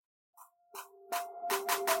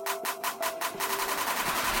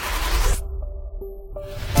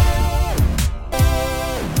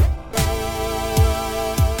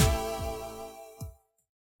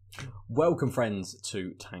Welcome, friends,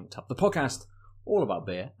 to Tanked Up, the podcast all about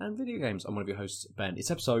beer and video games. I'm one of your hosts, Ben.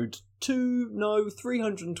 It's episode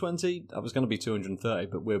 320. I was going to be 230,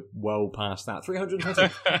 but we're well past that.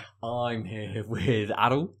 320. I'm here with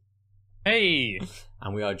Adel. Hey!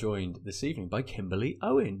 And we are joined this evening by Kimberly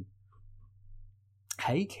Owen.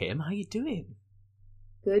 Hey, Kim, how you doing?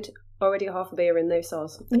 Good. Already half a beer in, no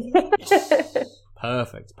sauce.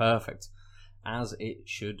 Perfect. As it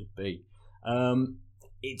should be.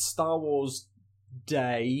 It's Star Wars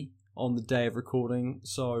Day on the day of recording,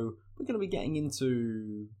 so we're going to be getting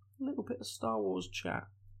into a little bit of Star Wars chat.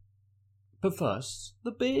 But first,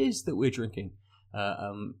 the beers that we're drinking.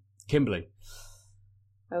 Kimberly.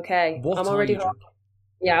 Okay. What I'm are already you half. drinking?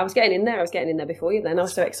 Yeah, I was getting in there before you then. I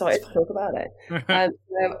was so excited to talk about it. So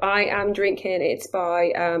I am drinking, it's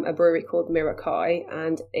by a brewery called Mirakai,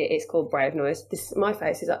 and it's called Brave Noise. My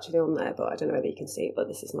face is actually on there, but I don't know whether you can see it, but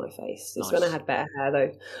this is my face. It's when I had better hair,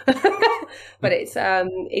 though. But it's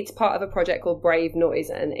part of a project called Brave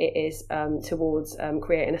Noise, and it is towards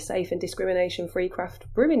creating a safe and discrimination-free craft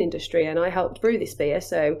brewing industry, and I helped brew this beer,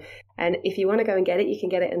 and if you want to go and get it, you can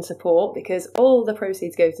get it and support, because all the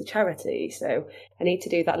proceeds go to charity, so I need to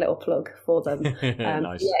do that little plug for them. Nice.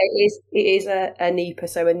 Yeah, it is a NEPA,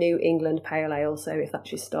 so a New England Pale Ale, so if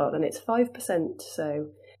that's your start, and it's 5%, so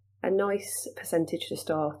a nice percentage to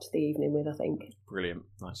start the evening with, I think. Brilliant.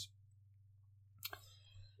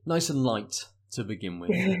 Nice and light to begin with.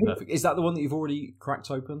 Perfect. Is that the one that you've already cracked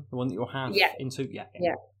open? The one that you're half into? Yeah.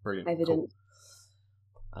 Brilliant. Evident. Cool.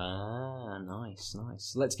 Nice.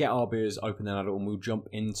 Let's get our beers open then, Adel, and we'll jump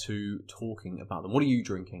into talking about them. What are you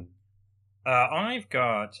drinking? I've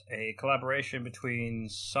got a collaboration between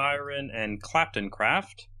Siren and Clapton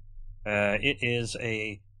Craft. It is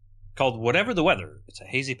called Whatever the Weather. It's a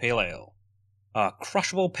hazy pale ale. A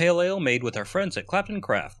crushable pale ale made with our friends at Clapton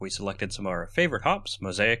Craft. We selected some of our favorite hops,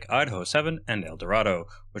 Mosaic, Idaho 7, and El Dorado,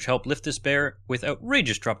 which help lift this beer with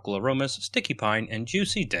outrageous tropical aromas, sticky pine, and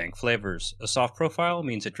juicy dank flavors. A soft profile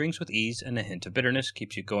means it drinks with ease, and a hint of bitterness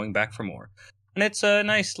keeps you going back for more. And it's a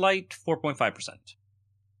nice light 4.5%.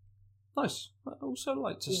 Nice. Also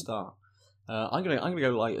light to start. I'm gonna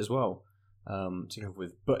go light as well to go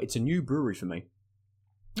with, but it's a new brewery for me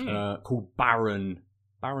called Baron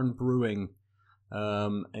Brewing.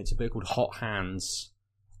 It's a beer called Hot Hands.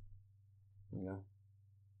 There you go.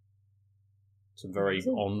 Some very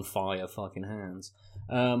on fire fucking hands.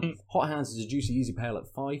 Hot Hands is a juicy, easy pale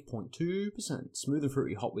at 5.2%. Smooth and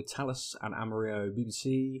fruity hop with Talus and Amarillo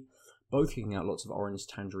BBC, both kicking out lots of orange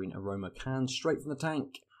tangerine aroma canned straight from the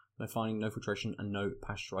tank. No fining, no filtration, and no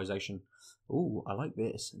pasteurization. Ooh, I like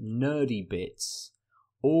this. Nerdy bits.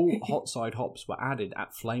 All hot side hops were added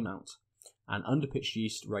at flame out. An underpitched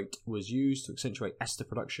yeast rate was used to accentuate ester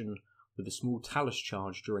production with a small talus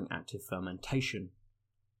charge during active fermentation.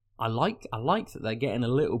 I like that they're getting a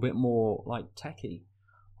little bit more like techie.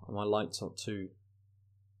 My lights aren't too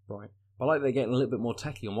bright, but I like they're getting a little bit more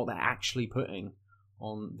techie on what they're actually putting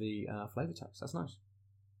on the flavor text. That's nice.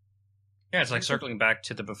 Yeah, it's like circling back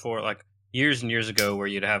to the before, like years and years ago, where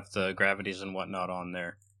you'd have the gravities and whatnot on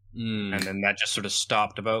there, and then that just sort of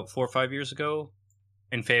stopped about 4 or 5 years ago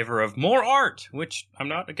in favor of more art, which I'm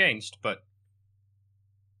not against, but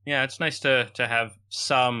yeah, it's nice to have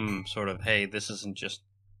some sort of, hey, this isn't just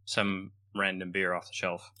some random beer off the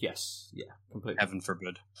shelf. Yes, yeah, completely. Heaven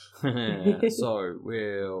forbid. So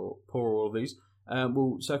we'll pour all of these.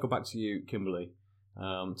 We'll circle back to you, Kimberly,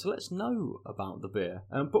 to let us know about the beer.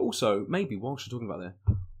 But also, maybe whilst you're talking about it,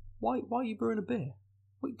 why are you brewing a beer?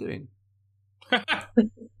 What are you doing?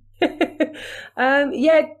 I've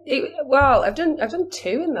done 2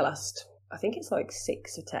 in the last, I think it's like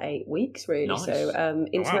 6 to 8 weeks, really. Nice. So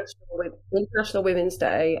International Women's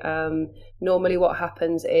Day, normally what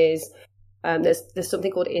happens is there's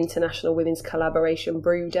something called International Women's Collaboration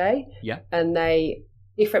Brew Day. Yeah. And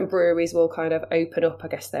different breweries will kind of open up, I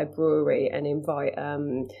guess, their brewery and invite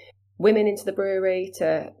women into the brewery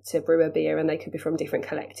to brew a beer, and they could be from different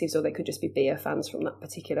collectives or they could just be beer fans from that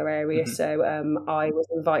particular area. Mm-hmm. So I was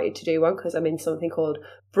invited to do one because I'm in something called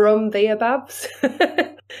Brum Beer Babs,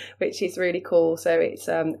 which is really cool. So it's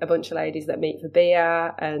a bunch of ladies that meet for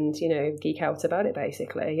beer and, geek out about it,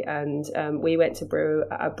 basically. And we went to brew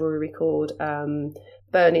at a brewery called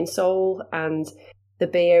Burning Soul, and the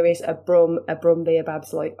beer is a Brum Beer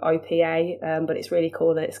Babs like IPA, but it's really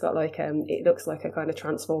cool, and it's got like it looks like a kind of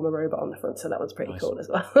Transformer robot on the front, so that one's pretty cool as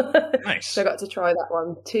well. Nice. So I got to try that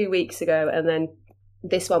one 2 weeks ago, and then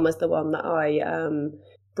this one was the one that I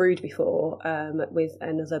brewed before with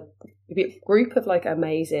another group of like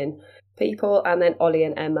amazing people, and then Ollie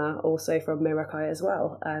and Emma also from Mirakai as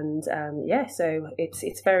well. And so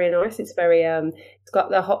it's very nice. It's very it's got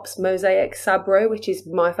the hops Mosaic Sabro, which is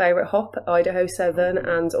my favourite hop, Idaho 7,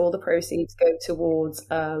 and all the proceeds go towards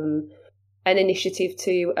an initiative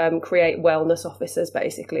to create wellness officers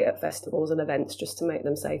basically at festivals and events, just to make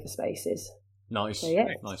them safer spaces. Nice. So yeah,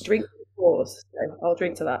 nice. Drink pause. So I'll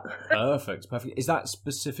drink to that. Perfect. Is that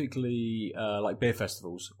specifically like beer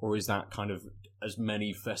festivals, or is that kind of as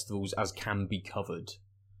many festivals as can be covered?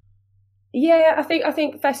 Yeah, I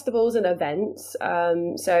think festivals and events.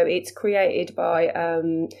 So it's created by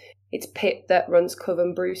it's Pip that runs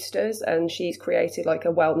Coven Brewsters, and she's created like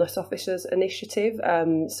a wellness officers initiative.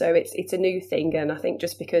 So it's a new thing, and I think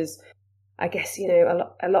just because I guess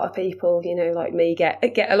a lot of people like me get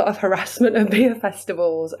a lot of harassment at beer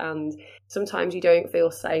festivals, and sometimes you don't feel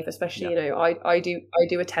safe, especially I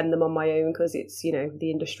do attend them on my own because it's the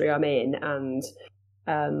industry I'm in, and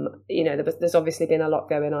there's obviously been a lot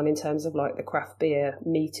going on in terms of like the craft beer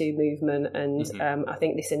Me Too movement, and I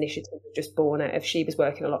think this initiative was just born out of she was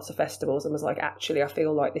working at lots of festivals and was like, actually I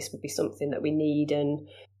feel like this would be something that we need, and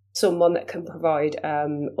someone that can provide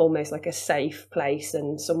almost like a safe place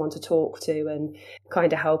and someone to talk to and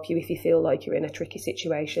kind of help you if you feel like you're in a tricky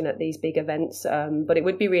situation at these big events. But it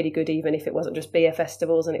would be really good even if it wasn't just beer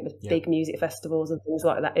festivals and it was big music festivals and things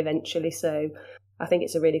like that eventually. So I think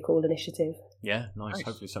it's a really cool initiative. Yeah, nice.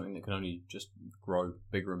 Hopefully something that can only just grow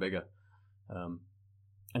bigger and bigger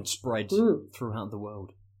and spread throughout the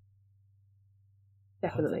world.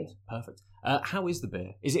 Definitely. Perfect. How is the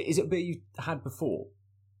beer? Is it beer you had before?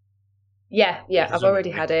 Yeah, I've already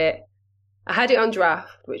had it. I had it on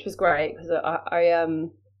draft, which was great because I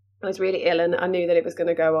was really ill and I knew that it was going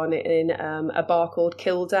to go on in a bar called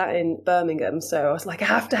Kilda in Birmingham. So I was like, I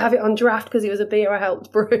have to have it on draft because it was a beer I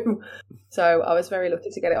helped brew. So I was very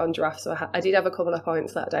lucky to get it on draft. So I did have a couple of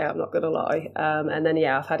pints that day, I'm not going to lie. And then,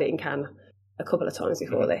 I've had it in can a couple of times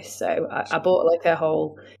before this. So I bought like a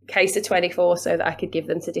whole case of 24 so that I could give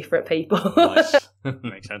them to different people. Nice.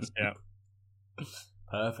 Makes sense, yeah.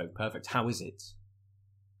 Perfect. How is it?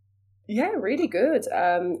 Yeah, really good.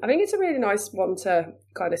 I think it's a really nice one to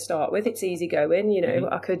kind of start with. It's easy going,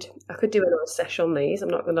 I could do a nice session on these, I'm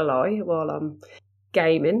not going to lie, while I'm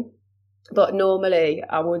gaming. But normally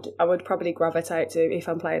I would probably gravitate to, if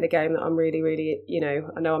I'm playing a game that I'm really, really, I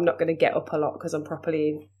know I'm not going to get up a lot because I'm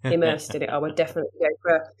properly immersed in it. I would definitely go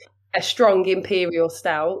for a strong Imperial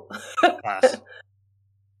Stout.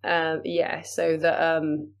 So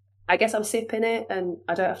that I guess I'm sipping it and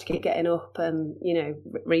I don't have to keep getting up and,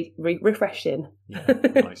 refreshing. Yeah,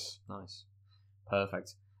 nice.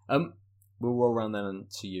 Perfect. We'll roll around then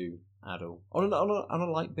to you, Adil. On a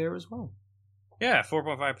light beer as well. Yeah,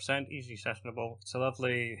 4.5%, easily sessionable. It's a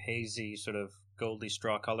lovely, hazy, sort of goldy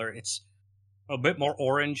straw color. It's a bit more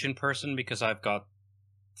orange in person because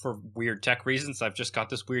for weird tech reasons, I've just got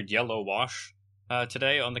this weird yellow wash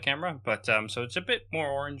today on the camera. But so it's a bit more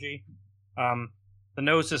orangey. The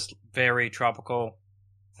nose is very tropical.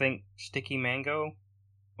 Think sticky mango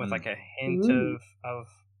with like a hint of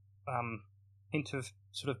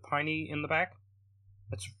sort of piney in the back.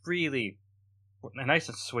 It's really nice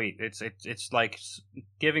and sweet. It's like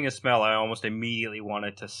giving a smell I almost immediately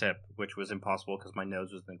wanted to sip, which was impossible because my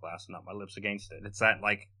nose was in the glass and not my lips against it. It's that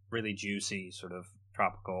like really juicy sort of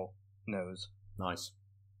tropical nose. Nice.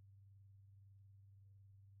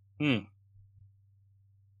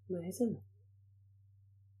 Amazing.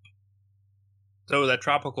 So that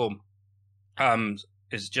tropical coats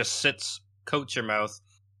your mouth.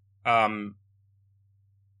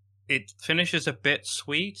 It finishes a bit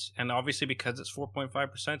sweet, and obviously because it's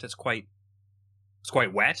 4.5%, it's quite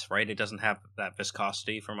wet, right? It doesn't have that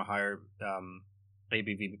viscosity from a higher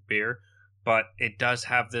ABV beer, but it does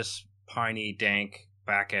have this piney, dank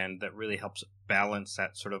back end that really helps balance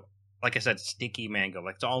that sort of, like I said, sticky mango.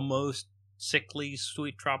 Like it's almost sickly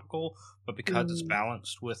sweet tropical, but because it's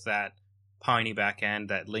balanced with that piney back end,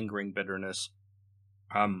 that lingering bitterness,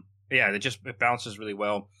 it balances really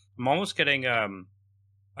well. I'm almost getting a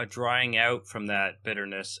drying out from that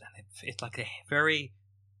bitterness, and it's like a very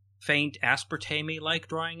faint aspartame like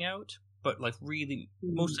drying out, but like really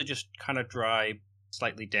mostly just kind of dry,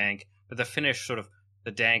 slightly dank. But the finish, sort of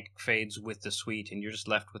the dank fades with the sweet, and you're just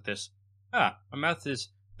left with this. My mouth is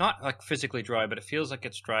not like physically dry, but it feels like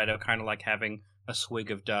it's dried out, kind of like having a swig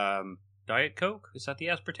of Diet Coke. Is that the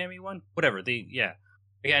aspartame one? Whatever.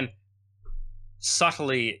 Again,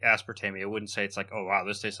 subtly aspartame. I wouldn't say it's like, oh wow,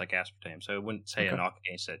 this tastes like aspartame. So I wouldn't say a knock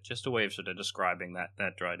against it. Just a way of sort of describing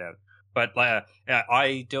that dried out. But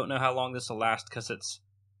I don't know how long this will last because it's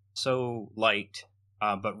so light,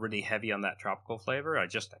 but really heavy on that tropical flavor. I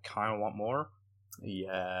kind of want more.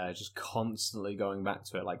 Yeah, just constantly going back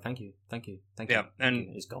to it. Like, thank you. Yeah, and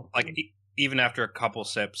it's gone. Like even after a couple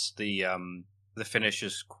sips, the finish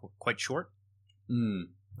is quite short.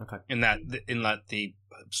 Okay. In that the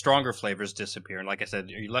stronger flavors disappear, and like I said,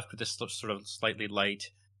 you're left with this sort of slightly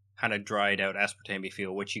light, kind of dried out aspartame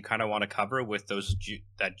feel, which you kind of want to cover with those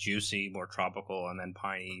that juicy, more tropical, and then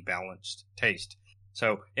piney balanced taste.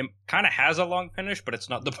 So it kind of has a long finish, but it's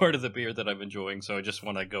not the part of the beer that I'm enjoying. So I just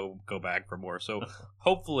want to go back for more. So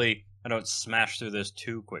hopefully I don't smash through this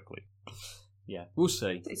too quickly. Yeah, we'll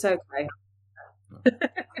see. It's okay.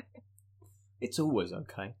 It's always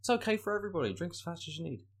okay. It's okay for everybody. Drink as fast as you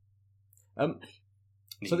need.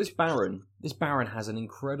 So this Baron has an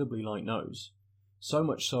incredibly light nose. So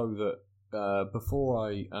much so that before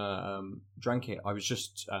I drank it, I was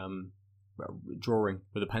just drawing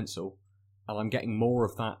with a pencil, and I'm getting more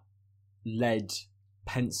of that lead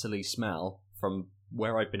pencil-y smell from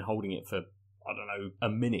where I've been holding it for, I don't know, a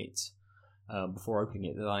minute before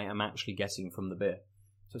opening it than I am actually getting from the beer.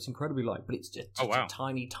 So it's incredibly light, but it's just a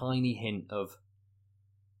tiny, tiny hint of,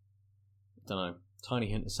 I don't know, tiny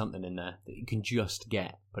hint of something in there that you can just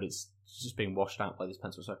get, but it's just being washed out by this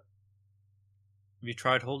pencil. So, have you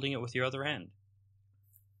tried holding it with your other hand?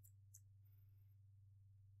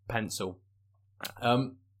 Pencil.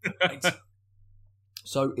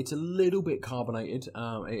 So it's a little bit carbonated.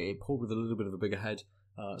 It poured with a little bit of a bigger head,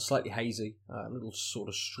 slightly hazy, a little sort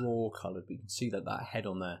of straw coloured. But you can see that head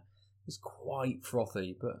on there is quite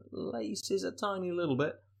frothy, but laces a tiny little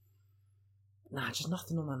bit. Nah, just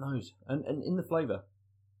nothing on that nose. And in the flavour,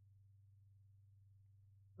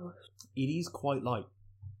 it is quite light.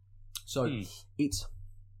 So it's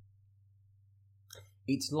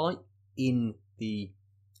light in the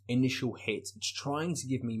initial hit. It's trying to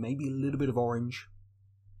give me maybe a little bit of orange.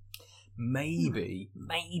 Maybe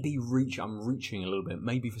I'm reaching a little bit,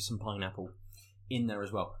 maybe for some pineapple in there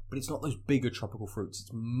as well. But it's not those bigger tropical fruits.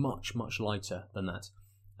 It's much, much lighter than that.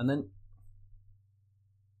 And then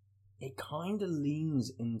it kind of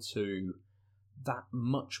leans into that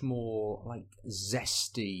much more like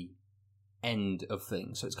zesty end of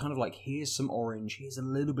things. So it's kind of like, here's some orange, here's a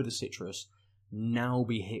little bit of citrus, now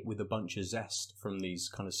be hit with a bunch of zest from these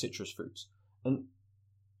kind of citrus fruits. And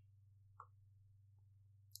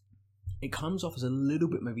it comes off as a little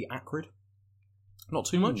bit maybe acrid. Not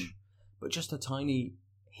too much, but just a tiny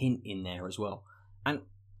hint in there as well. And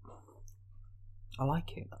I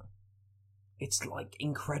like it though. It's like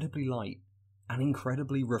incredibly light and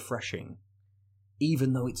incredibly refreshing,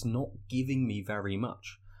 even though it's not giving me very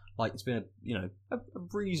much. Like, it's been a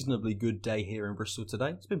reasonably good day here in Bristol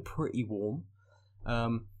today. It's been pretty warm.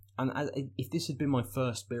 And if this had been my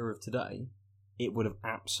first beer of today, it would have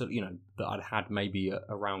absolutely, that I'd had maybe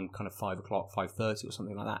around kind of 5 o'clock, 5:30 or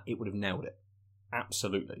something like that, it would have nailed it.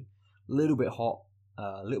 Absolutely. A little bit hot,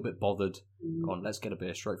 a little bit bothered. Gone, let's get a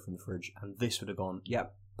beer straight from the fridge. And this would have gone,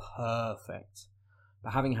 yep, perfect.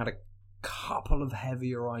 But having had a couple of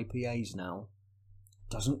heavier IPAs now,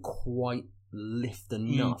 doesn't quite lift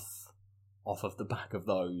enough off of the back of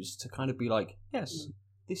those to kind of be like, yes,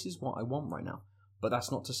 this is what I want right now. But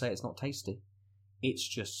that's not to say it's not tasty. It's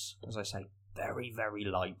just, as I say, very, very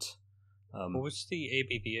light. What was the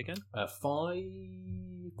ABV again?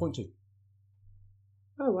 5.2.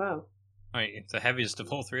 Oh, wow. All right, it's the heaviest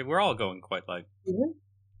of all three. We're all going quite light. Mm-hmm.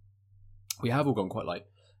 We have all gone quite light.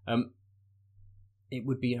 It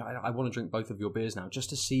would be, I want to drink both of your beers now,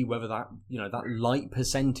 just to see whether that, that light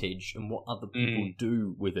percentage and what other people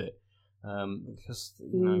do with it. Because,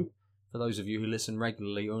 for those of you who listen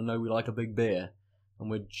regularly, you'll know we like a big beer. And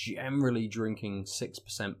we're generally drinking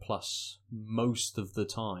 6% plus most of the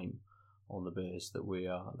time on the beers that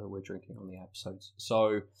we're drinking on the episodes.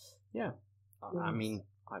 So, yeah, I mean,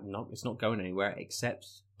 it's not going anywhere except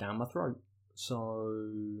down my throat. So,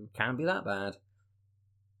 can't be that bad.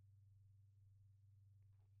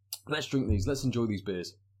 Let's drink these. Let's enjoy these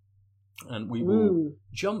beers. And we will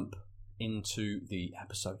jump into the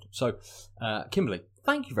episode. So, Kimberly,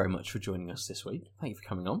 thank you very much for joining us this week. Thank you for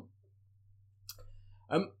coming on.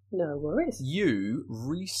 No worries. You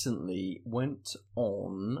recently went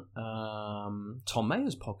on Tom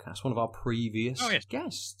Mayer's podcast, one of our previous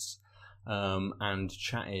guests, and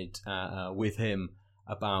chatted with him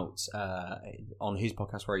about on his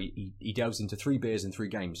podcast where he delves into 3 beers and 3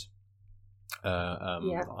 games.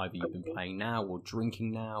 Either you've been playing now or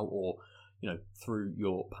drinking now, or through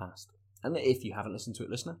your past. And if you haven't listened to it,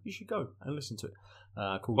 listener, you should go and listen to it.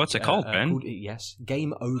 What's it called, Ben? Yes,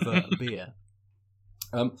 Game Over Beer.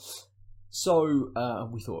 So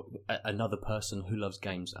we thought, another person who loves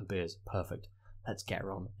games and beers, perfect. Let's get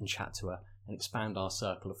her on and chat to her and expand our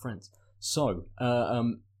circle of friends. So,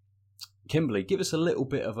 Kimberly, give us a little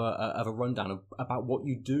bit of a rundown about what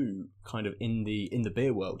you do, kind of in the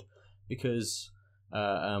beer world, because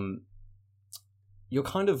you're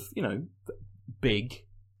kind of big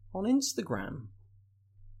on Instagram.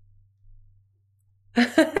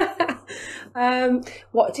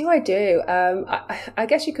 What do I do? I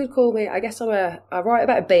guess you could call me. I guess I write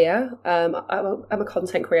about beer. I'm a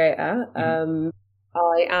content creator.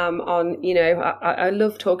 I am on. I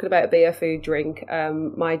love talking about beer, food, drink.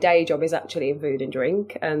 My day job is actually in food and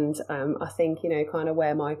drink, and I think kind of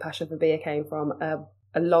where my passion for beer came from a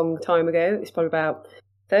long time ago. It's probably about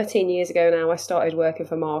 13 years ago now. I started working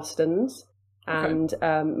for Marston's, and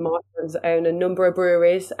Marston's own a number of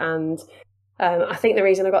breweries, and I think the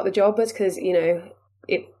reason I got the job was because,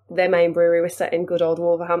 their main brewery was set in good old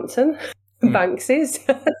Wolverhampton, Banksy's.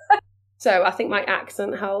 So I think my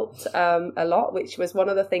accent helped a lot, which was one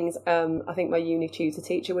of the things I think my uni tutor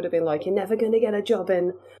teacher would have been like, you're never going to get a job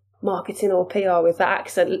in marketing or PR with that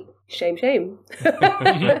accent. Shame. So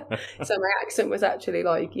my accent was actually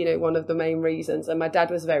one of the main reasons. And my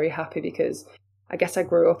dad was very happy because I guess I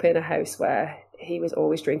grew up in a house where he was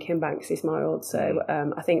always drinking Banksy's mild. So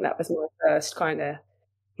I think that was my first kind of,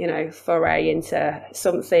 foray into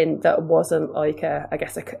something that wasn't like a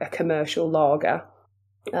commercial lager.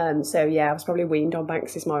 So yeah, I was probably weaned on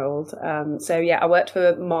Banksy's mild. So yeah, I worked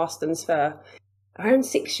for Marston's for around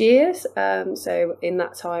 6 years. So in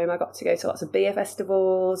that time, I got to go to lots of beer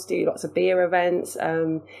festivals, do lots of beer events.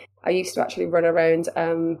 I used to actually run around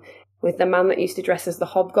with the man that used to dress as the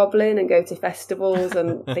Hobgoblin and go to festivals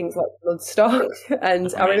and things like Bloodstock.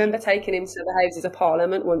 And I remember taking him to the Houses of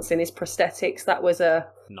Parliament once in his prosthetics. That was a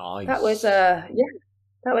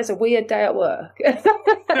weird day at work.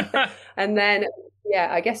 And then,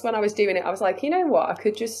 I guess when I was doing it, I was like, you know what, I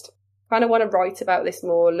could just kind of want to write about this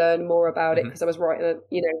more, learn more about it, because I was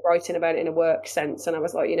writing about it in a work sense. And I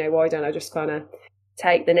was like, why don't I just kind of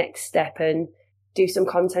take the next step and do some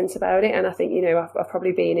content about it? And I think, I've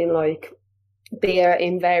probably been in beer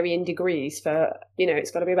in varying degrees for,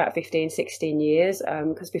 it's got to be about 15, 16 years.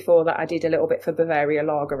 Because before that I did a little bit for Bavaria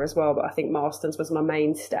Lager as well, but I think Marston's was my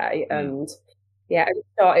mainstay. And I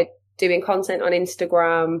started doing content on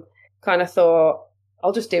Instagram, kind of thought,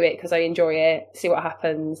 I'll just do it because I enjoy it, see what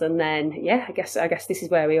happens. And then, I guess this is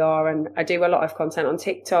where we are. And I do a lot of content on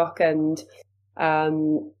TikTok, and I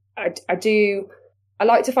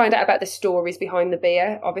like to find out about the stories behind the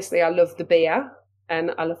beer. Obviously, I love the beer, and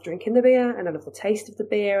I love drinking the beer, and I love the taste of the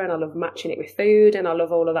beer, and I love matching it with food, and I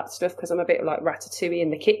love all of that stuff because I'm a bit like Ratatouille in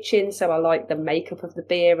the kitchen. So I like the makeup of the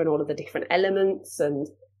beer and all of the different elements and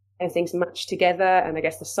everything's matched together, and I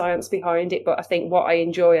guess the science behind it. But I think what I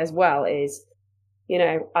enjoy as well is,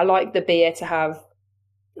 I like the beer I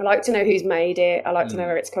like to know who's made it. I like to know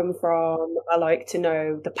where it's come from. I like to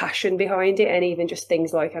know the passion behind it, and even just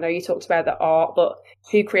things like, I know you talked about the art, but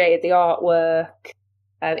who created the artwork?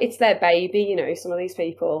 It's their baby, some of these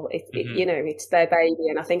people, it's their baby.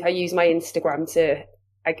 And I think I use my Instagram to,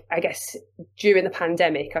 I guess during the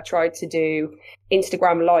pandemic, I tried to do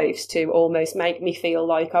Instagram lives to almost make me feel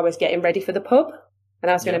like I was getting ready for the pub and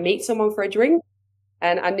I was going to meet someone for a drink.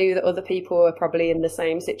 And I knew that other people were probably in the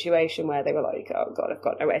same situation where they were like, oh God, I've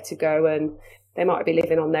got nowhere to go. And they might be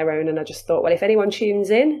living on their own. And I just thought, well, if anyone tunes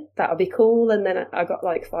in, that'll be cool. And then I got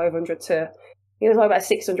 500 to, about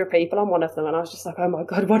 600 people on one of them. And I was just like, oh my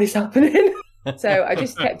God, what is happening? So I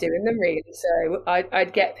just kept doing them really. So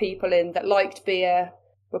I'd get people in that liked beer,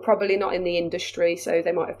 were probably not in the industry. So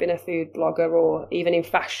they might have been a food blogger or even in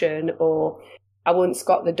fashion, or I once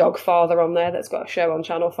got the dog father on there that's got a show on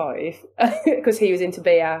Channel 5 because he was into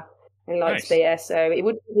beer and likes beer. So it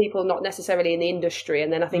would be people not necessarily in the industry.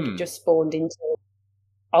 And then I think it just spawned into,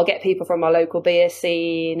 I'll get people from my local beer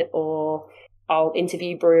scene, or I'll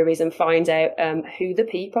interview breweries and find out who the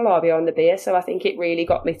people are behind the beer. So I think it really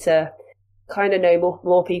got me to kind of know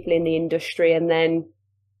more people in the industry. And then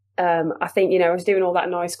I think, I was doing all that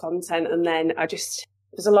nice content, and then there's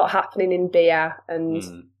a lot happening in beer, and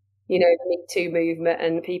the Me Too movement,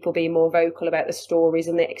 and people being more vocal about the stories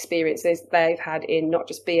and the experiences they've had in not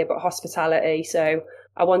just beer, but hospitality. So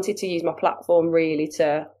I wanted to use my platform really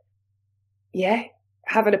to,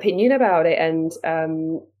 have an opinion about it and,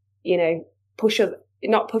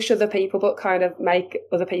 not push other people, but kind of make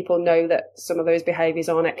other people know that some of those behaviours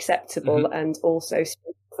aren't acceptable, and also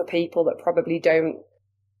speak for people that probably don't,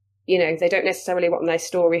 they don't necessarily want their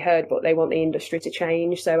story heard, but they want the industry to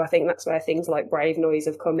change. So I think that's where things like Brave Noise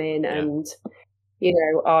have come in. And,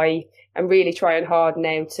 I am really trying hard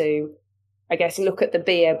now to, I guess, look at the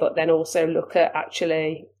beer, but then also look at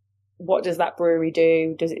actually what does that brewery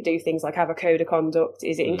do? Does it do things like have a code of conduct?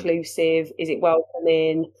 Is it inclusive? Is it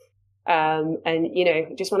welcoming?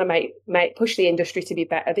 And just want to make push the industry to be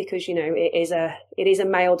better, because it is a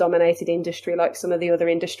male dominated industry, like some of the other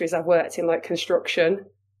industries I've worked in, like construction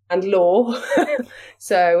and law.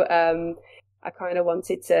 So I kind of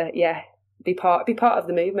wanted to be part of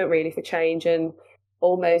the movement, really, for change. And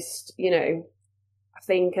almost I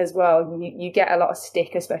think as well, you get a lot of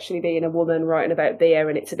stick, especially being a woman writing about beer,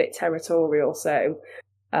 and it's a bit territorial. So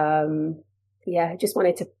just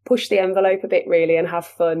wanted to push the envelope a bit, really, and have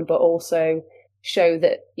fun, but also show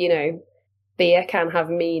that, beer can have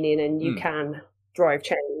meaning and you can drive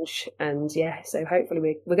change. And so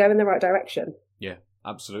hopefully we're going in the right direction. Yeah,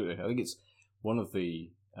 absolutely. I think it's one of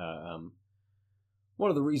the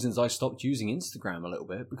reasons I stopped using Instagram a little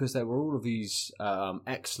bit, because there were all of these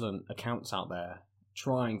excellent accounts out there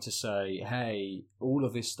trying to say, hey, all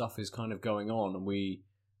of this stuff is kind of going on, and we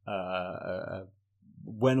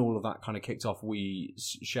when all of that kind of kicked off, we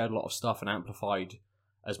shared a lot of stuff and amplified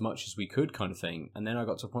as much as we could, kind of thing. And then I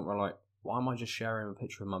got to a point where I'm like, why am I just sharing a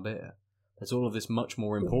picture of my beer? There's all of this much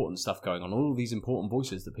more important stuff going on, all of these important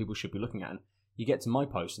voices that people should be looking at. And you get to my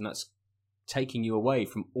post, and that's taking you away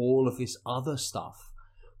from all of this other stuff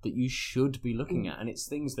that you should be looking at. And it's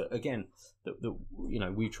things that, again, that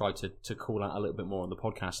we try to call out a little bit more on the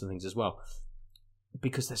podcast and things as well,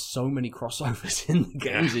 because there's so many crossovers in the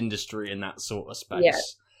games industry in that sort of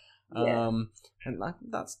space. And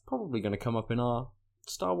that's probably going to come up in our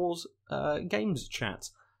Star Wars games chat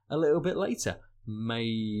a little bit later,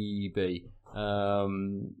 maybe.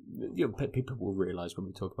 People will realise when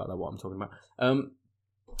we talk about that what I'm talking about.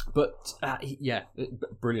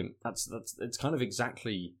 Brilliant. That's it's kind of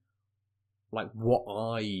exactly like what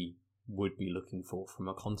I would be looking for from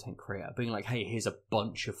a content creator, being like, hey, here's a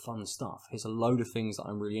bunch of fun stuff, here's a load of things that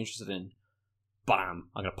I'm really interested in, bam,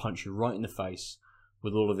 I'm going to punch you right in the face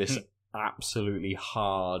with all of this absolutely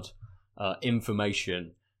hard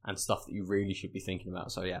information and stuff that you really should be thinking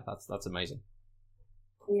about. So that's amazing.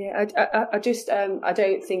 I just I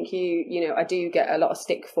don't think I do get a lot of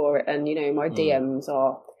stick for it, and my DMs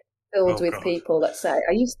are filled with people that say,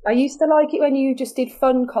 I used to like it when you just did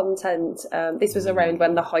fun content. This was around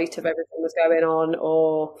when the height of everything was going on,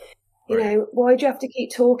 or why do you have to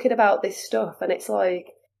keep talking about this stuff? And it's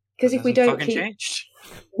like, because if we don't keep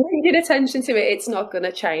bringing attention to it, it's not going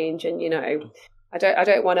to change. And I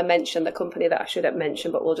don't want to mention the company that I shouldn't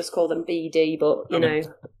mention, but we'll just call them BD. But going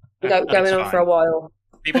on for a while.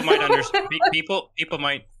 People might understand. People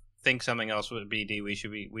might think something else would BD. We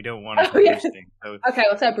don't want to. So. Okay,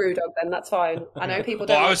 I'll say Brewdog then. That's fine. I know people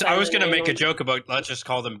don't. Well, I was going to make a joke about, let's just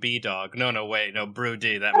call them B Dog. No, wait, no, Brew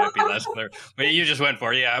D. That might be less clear. But you just went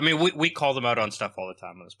for it. Yeah, I mean, we call them out on stuff all the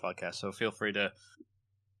time on this podcast. So feel free to.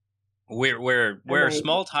 We're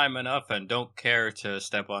small time enough and don't care to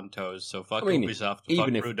step on toes. So fuck Ubisoft.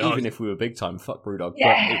 Even if we were big time, fuck Brewdog.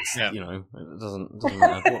 Yeah. But it's it doesn't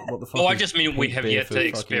matter. What the fuck? Oh, I just mean we have yet to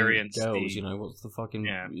experience girls. What's the fucking?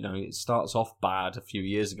 It starts off bad a few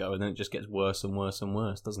years ago, and then it just gets worse and worse and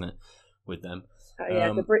worse, doesn't it? With them.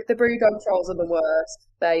 The Brewdog trolls are the worst.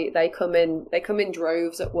 They come in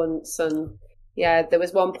droves at once, and there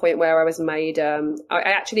was one point where I was made. I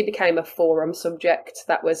actually became a forum subject.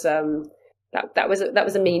 That was that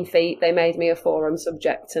was a mean feat. They made me a forum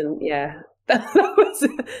subject, and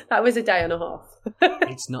that was a day and a half.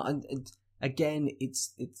 It's not. Again,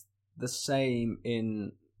 it's the same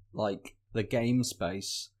in like the game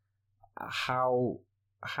space. How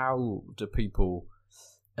do people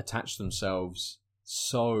attach themselves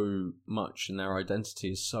so much, and their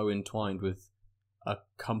identity is so entwined with a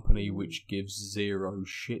company which gives zero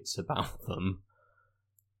shits about them?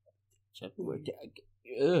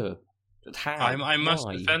 I must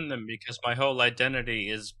defend them, because my whole identity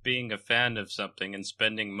is being a fan of something and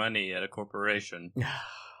spending money at a corporation.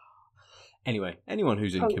 Anyway, anyone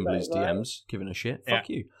who's in Kimberly's DMs giving a shit, fuck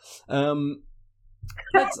you.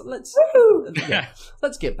 Let's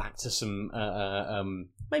get back to some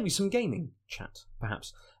maybe some gaming chat,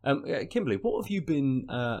 perhaps. Kimberly, what have you been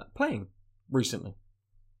playing recently?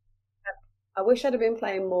 I wish I'd have been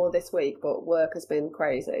playing more this week, but work has been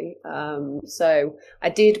crazy. So I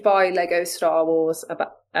did buy Lego Star Wars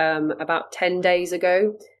about 10 days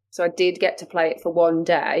ago. So I did get to play it for one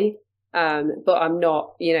day. But I'm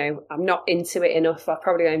not into it enough. I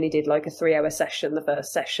probably only did like a 3-hour session, the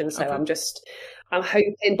first session. So okay. I'm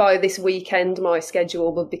hoping by this weekend my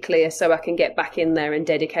schedule will be clear so I can get back in there and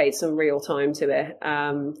dedicate some real time to it.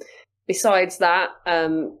 Besides that,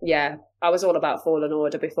 I was all about Fallen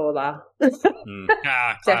Order before that.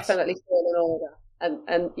 Definitely Fallen Order.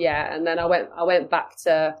 And then I went back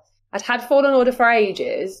to I'd had Fallen Order for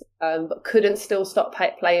ages, but couldn't still stop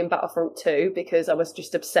playing Battlefront 2 because I was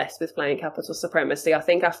just obsessed with playing Capital Supremacy. I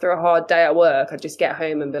think after a hard day at work, I'd just get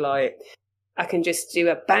home and be like, I can just do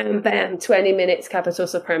a bam, bam, 20 minutes Capital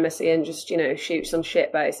Supremacy and just, shoot some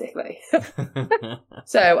shit, basically.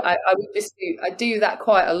 So I would just do that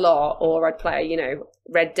quite a lot, or I'd play,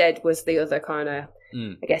 Red Dead was the other kind of,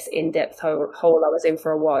 I guess, in-depth hole I was in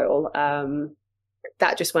for a while.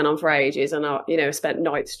 That just went on for ages, and I, spent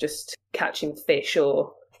nights just catching fish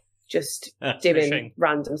or just doing fishing.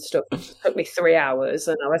 random stuff. It took me 3 hours,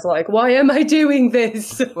 and I was like, "Why am I doing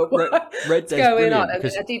this? Red Dead's going on?" brilliant, I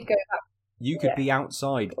mean, I did go back. You could be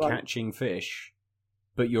outside Go on. catching fish,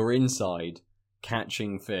 but you're inside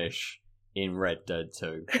catching fish in Red Dead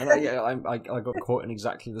 2. And I got caught in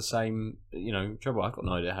exactly the same, trouble. I've got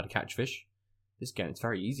no idea how to catch fish. This game, it's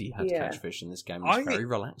very easy how to catch fish in this game. It's very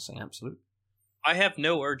relaxing, absolutely. I have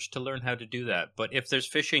no urge to learn how to do that, but if there's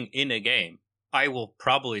fishing in a game, I will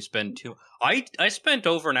probably spend I spent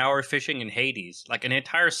over an hour fishing in Hades, like an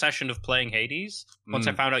entire session of playing Hades. Once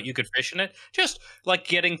I found out you could fish in it, just like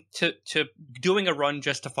getting to doing a run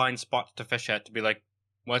just to find spots to fish at, to be like,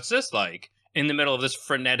 what's this like? In the middle of this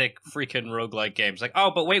frenetic freaking roguelike game. It's like, oh,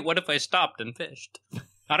 but wait, what if I stopped and fished?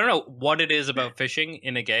 I don't know what it is about fishing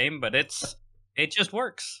in a game, but it just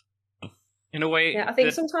works. In a way, yeah, I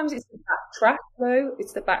think sometimes it's the backtrack, though.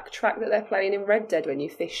 It's the backtrack that they're playing in Red Dead when you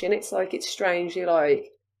fish in. It's like, it's strangely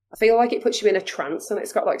like, I feel like it puts you in a trance, and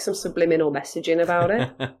it's got like some subliminal messaging about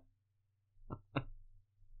it.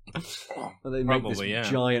 Well, they make this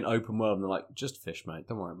giant open world, and they're like, just fish, mate.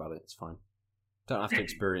 Don't worry about it. It's fine. Don't have to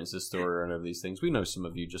experience this story or any of these things. We know some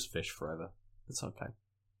of you just fish forever. It's okay.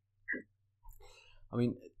 I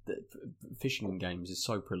mean, fishing in games is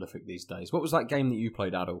so prolific these days. What was that game that you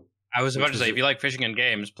played, Adel? I was about to say, if you like fishing in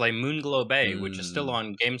games, play Moonglow Bay, which is still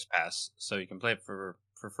on Games Pass, so you can play it for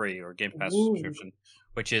free, or Game Pass subscription,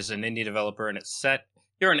 which is an indie developer, and it's set...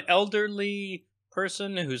 You're an elderly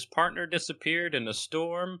person whose partner disappeared in a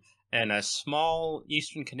storm in a small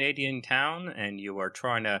eastern Canadian town, and you are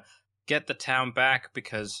trying to get the town back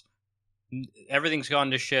because everything's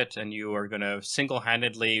gone to shit, and you are going to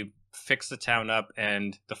single-handedly fix the town up,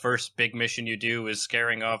 and the first big mission you do is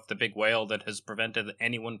scaring off the big whale that has prevented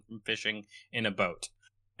anyone from fishing in a boat.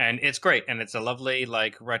 And it's great, and it's a lovely,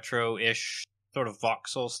 like, retro-ish sort of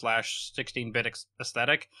voxel / 16-bit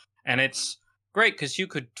aesthetic, and it's great because you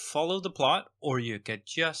could follow the plot, or you could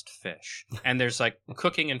just fish. And there's, like,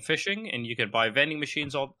 cooking and fishing, and you could buy vending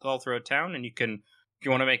machines all throughout town, and you can, if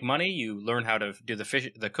you want to make money, you learn how to do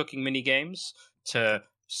the cooking mini games to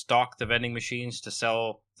stock the vending machines to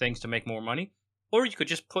sell things to make more money, or you could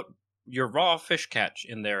just put your raw fish catch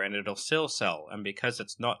in there and it'll still sell. And because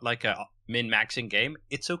it's not like a min-maxing game,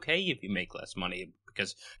 it's okay if you make less money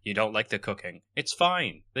because you don't like the cooking. It's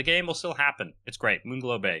fine. The game will still happen. It's great.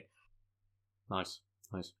 Moonglow Bay. Nice.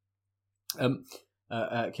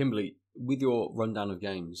 Kimberly, with your rundown of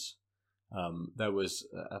games, there was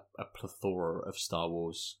a plethora of Star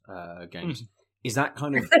Wars games. Is that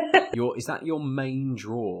kind of your main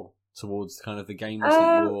draw towards kind of the games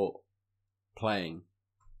that you're playing?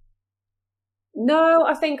 No,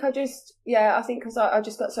 I think because I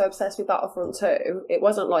just got so obsessed with Battlefront 2, it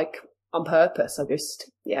wasn't like on purpose. I just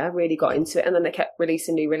really got into it, and then they kept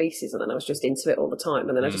releasing new releases, and then I was just into it all the time,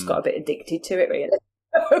 and then I just got a bit addicted to it, really.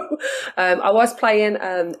 I was playing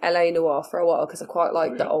LA Noire for a while because I quite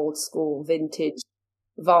like the old school vintage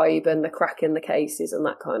vibe and the crack in the cases and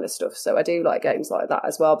that kind of stuff. So I do like games like that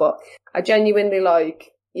as well. But I genuinely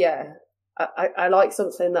like, I like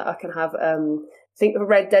something that I can have. I think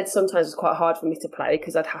Red Dead sometimes is quite hard for me to play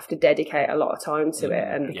because I'd have to dedicate a lot of time to it,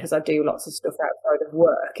 and because I do lots of stuff outside of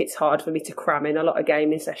work, it's hard for me to cram in a lot of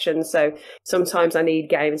gaming sessions. So sometimes I need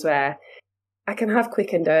games where I can have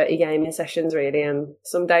quick and dirty gaming sessions, really, and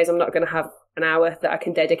some days I'm not going to have an hour that I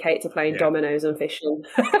can dedicate to playing dominoes and fishing.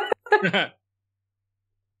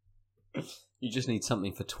 You just need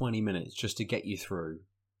something for 20 minutes just to get you through,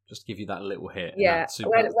 just give you that little hit. Yeah,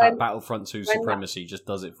 that Battlefront 2 supremacy just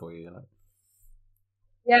does it for you,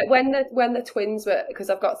 Yeah, when the twins were, because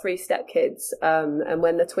I've got 3 stepkids, and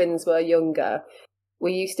when the twins were younger,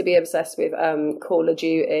 we used to be obsessed with Call of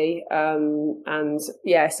Duty, and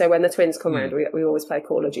so when the twins come around, we always play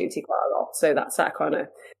Call of Duty quite a lot. So that's that kind of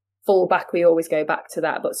fallback. We always go back to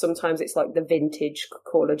that, but sometimes it's like the vintage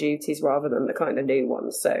Call of Duties rather than the kind of new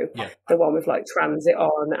ones. So the one with like Transit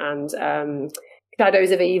on and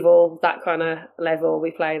Shadows of Evil, that kind of level,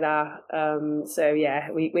 we play that.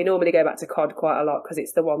 We normally go back to COD quite a lot because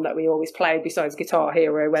it's the one that we always played besides Guitar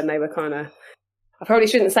Hero when they were kind of, I probably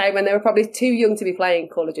shouldn't say when they were probably too young to be playing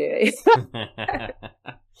Call of Duty. I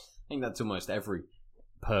think that's almost every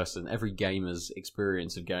person, every gamer's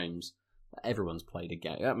experience of games, everyone's played a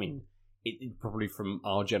game. I mean, it probably from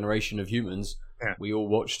our generation of humans, we all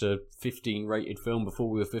watched a 15 rated film before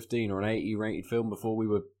we were 15, or an 80 rated film before we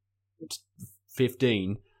were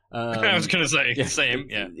 15. I was going to say, same,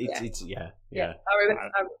 I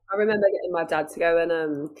remember getting my dad to go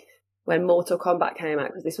and when Mortal Kombat came out,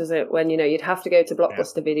 because this was when you'd have to go to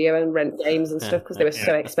Blockbuster Video and rent games and stuff because they were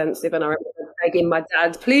so expensive, and I remember begging my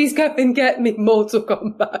dad, please go and get me Mortal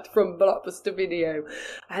Kombat from Blockbuster Video,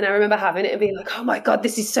 and I remember having it and being like, oh my god,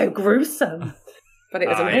 this is so gruesome, but it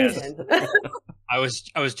was amazing. Yes. I was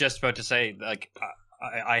just about to say, like,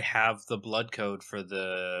 I have the blood code for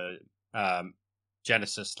the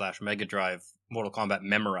Genesis / Mega Drive Mortal Kombat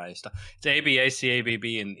memorized. It's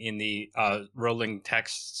ABACABB in the rolling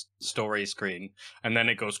text story screen, and then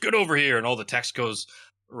it goes, get over here, and all the text goes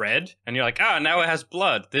red, and you're like, now it has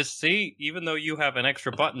blood. Even though you have an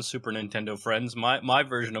extra button, Super Nintendo friends, my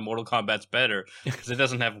version of Mortal Kombat's better, because it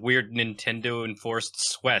doesn't have weird Nintendo enforced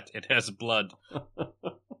sweat, it has blood. You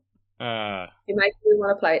make me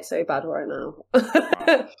want to play it so bad right now.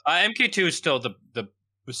 MK2 is still the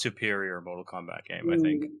superior Mortal Kombat game, I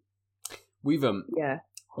think. We've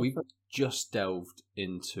just delved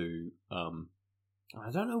into I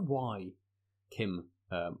don't know why Kim,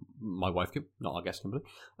 my wife Kim, not our guest Kimberly,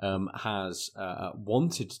 has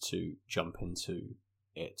wanted to jump into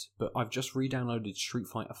it, but I've just re-downloaded Street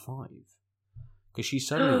Fighter 5 because she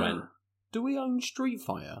suddenly went, do we own Street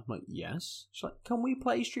Fighter? I'm like, yes. She's like, can we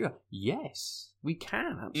play Street Fighter? Yes, we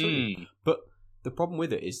can, absolutely. But the problem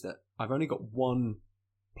with it is that I've only got one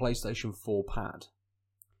PlayStation 4 pad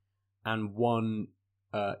and one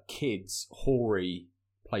kid's hoary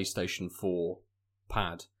PlayStation 4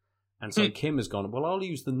 pad. And so Kim has gone, well, I'll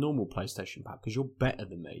use the normal PlayStation pad because you're better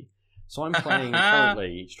than me. So I'm playing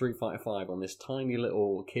currently Street Fighter 5 on this tiny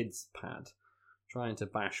little kid's pad, trying to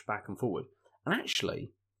bash back and forward. And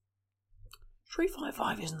actually, Street Fighter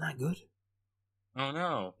 5 isn't that good. Oh,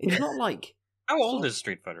 no. It's not like... How old is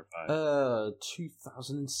Street Fighter 5?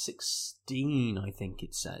 2016, I think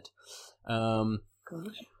it said. Not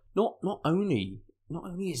only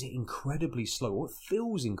is it incredibly slow, it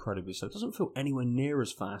feels incredibly slow. It doesn't feel anywhere near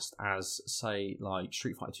as fast as, say, like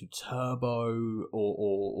Street Fighter 2 Turbo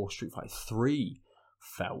or Street Fighter 3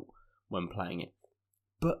 felt when playing it.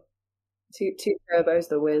 But two Turbos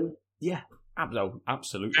the win. Yeah,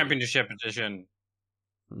 absolutely. Championship Edition.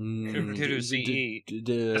 2 CE.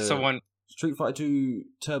 That's the one. Street Fighter 2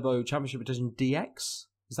 Turbo Championship Edition DX?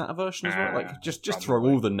 Is that a version as well? Like, just probably. Throw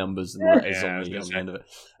all the numbers and letters on the end of it.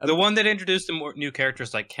 The one that introduced the more new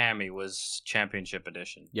characters like Cammy was Championship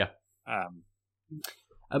Edition. Yeah.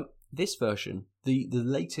 This version, the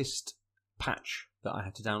latest patch that I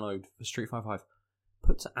had to download for Street Fighter 5,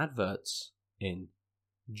 puts adverts in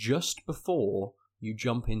just before you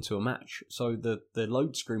jump into a match. So the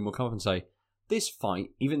load screen will come up and say, this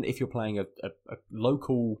fight, even if you're playing a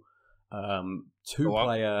local...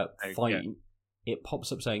 two-player fight, it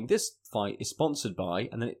pops up saying this fight is sponsored by,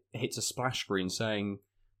 and then it hits a splash screen saying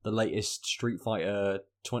the latest Street Fighter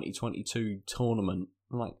 2022 tournament.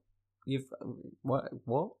 I'm like, what?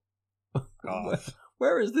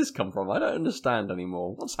 Where has this come from? I don't understand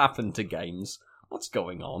anymore. What's happened to games? What's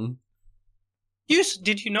going on?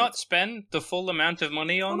 Did you not spend the full amount of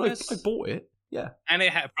money on this? I bought it, yeah. And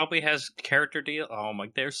it probably has character deal. Oh my,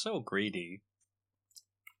 they're so greedy.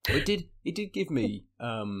 It did give me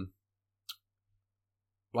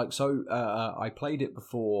I played it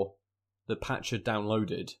before the patch had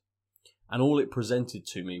downloaded, and all it presented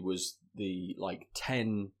to me was the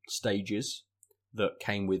 10 stages that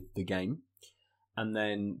came with the game, and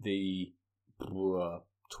then the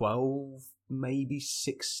 12, maybe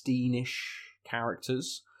 16-ish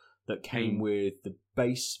characters that came with the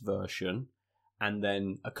base version, and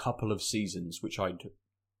then a couple of seasons which I'd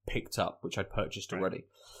picked up, which I'd purchased already.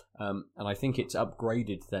 And I think it's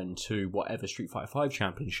upgraded then to whatever Street Fighter 5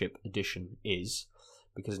 Championship Edition is,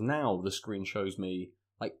 because now the screen shows me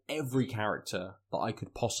every character that I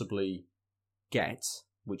could possibly get,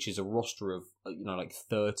 which is a roster of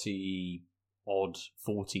 30 odd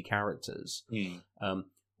 40 characters,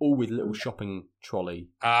 all with little shopping trolley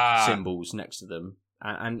symbols next to them.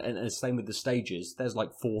 And the same with the stages. There's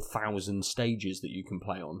 4,000 stages that you can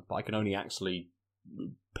play on, but I can only actually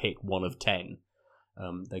pick one of 10.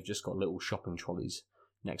 They've just got little shopping trolleys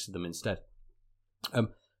next to them instead.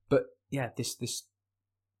 But yeah, this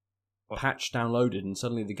patch downloaded, and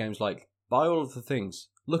suddenly the game's like, buy all of the things.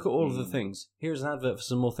 Look at all of the things. Here's an advert for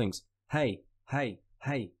some more things. Hey,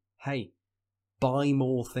 buy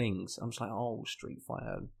more things. I'm just like, oh, Street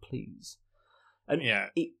Fighter, please. And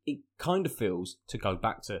it kind of feels, to go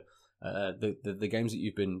back to the games that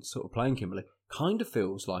you've been sort of playing, Kimberly, kind of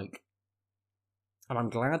feels like, and I'm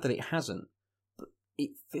glad that it hasn't, but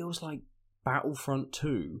it feels like Battlefront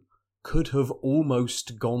 2 could have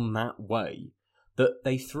almost gone that way. That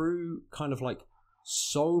they threw kind of like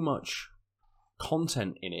so much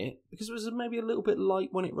content in it because it was maybe a little bit light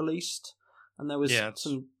when it released, and there was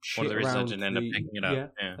some shit one of the reasons around I didn't end up picking it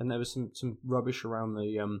up. Yeah. And there was some rubbish around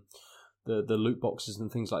the loot boxes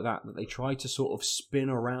and things like that they tried to sort of spin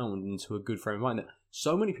around into a good frame of mind. That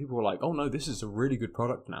so many people were like, "Oh no, this is a really good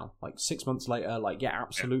product now." Like 6 months later, like yeah,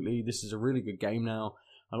 absolutely, this is a really good game now,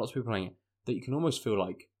 and lots of people playing it. That you can almost feel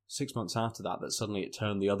like 6 months after that suddenly it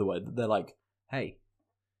turned the other way. That they're like, "Hey,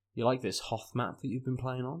 you like this Hoth map that you've been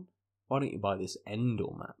playing on? Why don't you buy this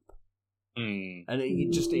Endor map?" And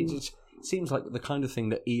it just seems like the kind of thing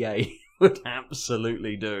that EA would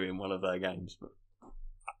absolutely do in one of their games.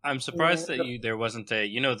 I'm surprised that there wasn't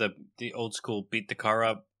the old school beat the car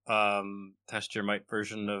up, test your might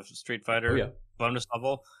version of Street Fighter bonus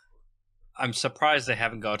level. I'm surprised they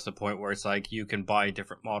haven't got to the point where it's like you can buy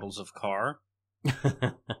different models of car.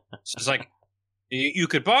 So it's like you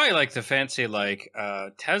could buy like the fancy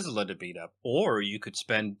Tesla to beat up, or you could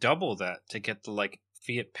spend double that to get the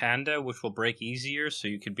Fiat Panda, which will break easier, so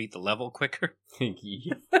you can beat the level quicker.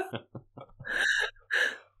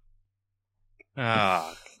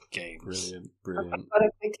 Games. Brilliant.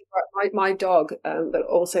 My dog, that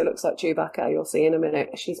also looks like Chewbacca, you'll see in a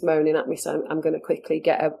minute, she's moaning at me, so I'm going to quickly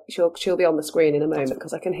get her. She'll be on the screen in a moment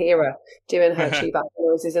because I can hear her doing her Chewbacca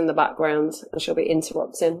noises in the background, and she'll be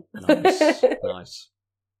interrupting. Nice.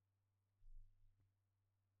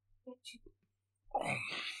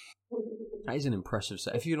 That is an impressive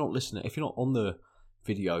set. If you're not on the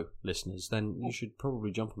video, listeners, then you should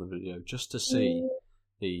probably jump on the video just to see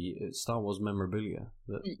the Star Wars memorabilia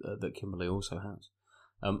that Kimberly also has.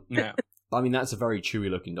 Yeah, I mean that's a very chewy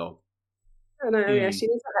looking dog. I know. Yeah, she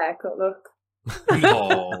needs a haircut. Look.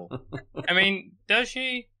 No, I mean, does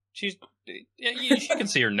she? She can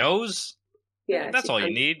see her nose. Yeah, that's all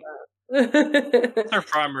you need. It's her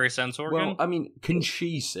primary sense organ. Well, I mean, can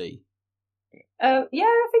she see? Yeah,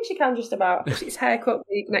 I think she can just about. It's haircut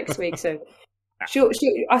week next week, so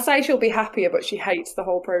I say she'll be happier, but she hates the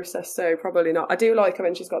whole process, so probably not. I do like her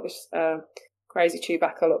when she's got this crazy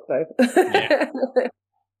Chewbacca look, though. Yeah.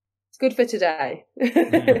 It's good for today.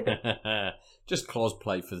 Just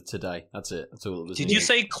cosplay for today. That's it. That's all. Did you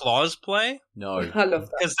say cosplay? No, I love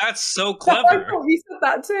that because that's so clever. I thought you said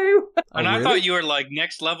that too. And really? I thought you were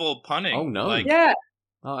next level punning. Oh no, yeah.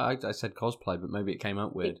 Oh, I said cosplay, but maybe it came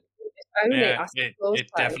out weird. It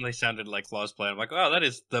definitely sounded like cosplay. I'm like, oh, that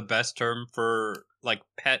is the best term for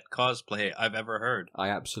pet cosplay I've ever heard. I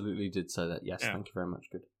absolutely did say that. Yes, thank you very much.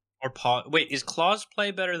 Good. Or wait, is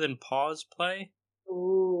cosplay better than pause play?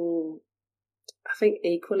 Ooh, I think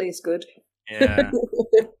equally is good. Yeah.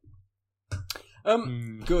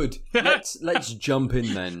 Good. Let's jump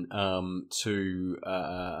in then to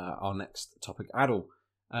our next topic. Adil,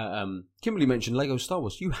 Kimberly mentioned Lego Star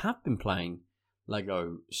Wars. You have been playing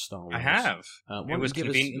Lego Star Wars. I have. It was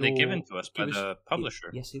conveniently given to us by the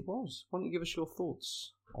publisher. Yes, it was. Why don't you give us your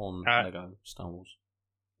thoughts on Lego Star Wars?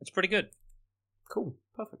 It's pretty good. Cool.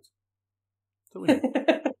 Perfect.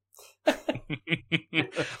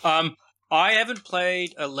 I haven't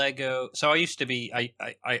played a Lego. So I used to be. I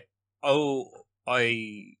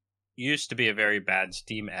used to be a very bad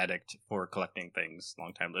Steam addict for collecting things.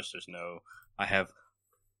 Long-time listeners know I have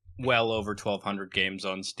well over 1,200 games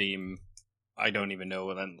on Steam. I don't even know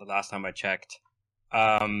when the last time I checked.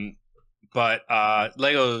 But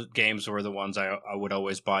Lego games were the ones I would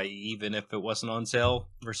always buy, even if it wasn't on sale,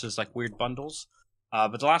 versus weird bundles.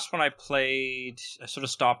 But the last one I played, I sort of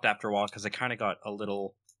stopped after a while because I kind of got a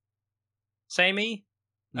little samey.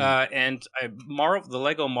 And the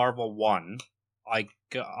Lego Marvel 1,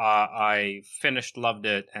 I finished, loved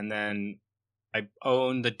it, and then I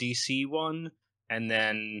owned the DC one, and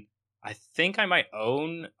then I think I might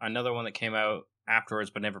own another one that came out afterwards,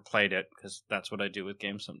 but never played it because that's what I do with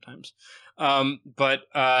games sometimes. But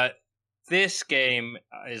this game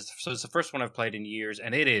it's the first one I've played in years,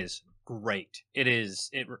 and it is great.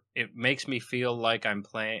 It makes me feel like I'm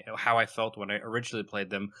playing how I felt when I originally played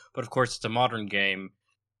them. But of course, it's a modern game.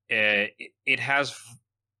 It has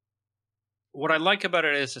what I like about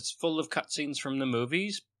it is it's full of cutscenes from the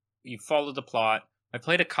movies. You follow the plot. I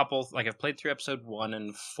played a couple, I've played through episode 1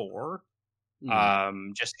 and 4,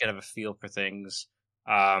 just to get a feel for things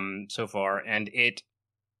so far. And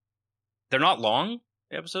they're not long.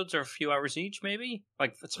 The episodes are a few hours each, maybe.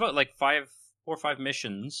 It's about 4 or 5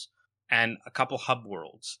 missions and a couple hub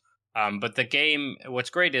worlds. But the game, what's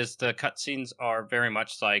great is the cutscenes are very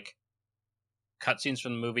much cutscenes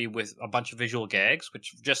from the movie with a bunch of visual gags,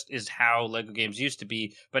 which just is how Lego games used to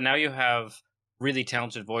be. But now you have really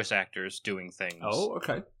talented voice actors doing things. Oh,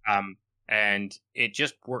 okay. And it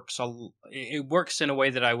just works. It works in a way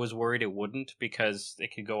that I was worried it wouldn't, because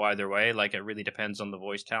it could go either way. Like, it really depends on the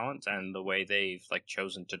voice talent and the way they've like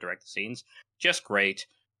chosen to direct the scenes. Just great.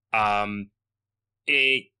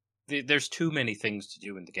 There's too many things to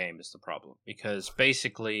do in the game is the problem, because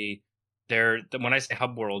basically when I say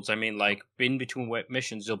hub worlds, I mean like in between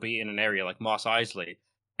missions you'll be in an area like Mos Eisley,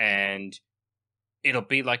 and it'll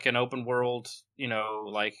be like an open world,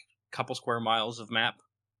 like couple square miles of map,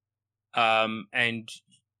 and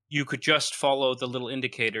you could just follow the little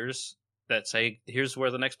indicators that say here's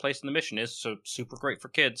where the next place in the mission is. So super great for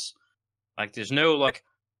kids. Like, there's no like,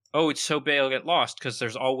 oh, it's so bad I'll get lost, because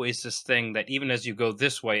there's always this thing that even as you go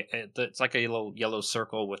this way, it's like a little yellow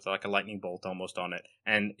circle with like a lightning bolt almost on it.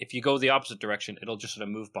 And if you go the opposite direction, it'll just sort of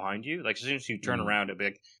move behind you. Like, as soon as you turn around, it'll be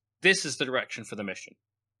like, this is the direction for the mission.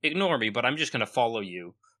 Ignore me, but I'm just going to follow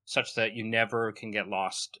you, such that you never can get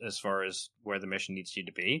lost as far as where the mission needs you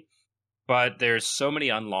to be. But there's so many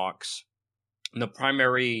unlocks. And the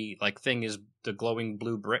primary like thing is the glowing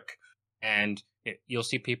blue brick. And you'll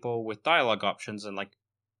see people with dialogue options, and like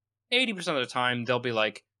 80% of the time, they'll be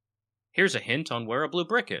like, here's a hint on where a blue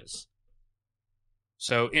brick is.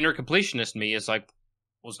 So inner completionist me is like,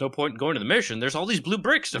 well, there's no point in going to the mission. There's all these blue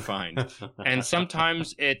bricks to find. And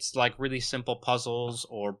sometimes it's like really simple puzzles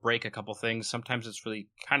or break a couple things. Sometimes it's really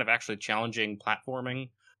kind of actually challenging platforming.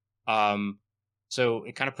 So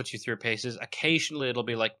it kind of puts you through paces. Occasionally it'll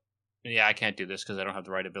be like, yeah, I can't do this because I don't have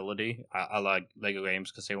the right ability. I like Lego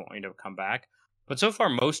games because they want me to come back. But so far,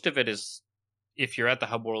 most of it is, if you're at the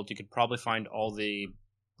hub world, you could probably find all the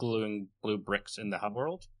glowing blue bricks in the hub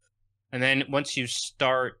world. And then once you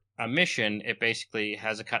start a mission, it basically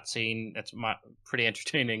has a cutscene that's pretty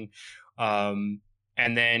entertaining. And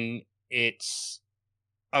then it's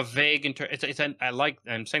a vague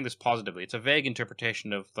I'm saying this positively. It's a vague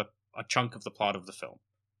interpretation of a chunk of the plot of the film.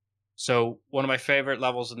 So one of my favorite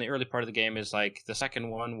levels in the early part of the game is like the second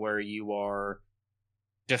one, where you are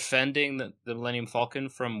defending the Millennium Falcon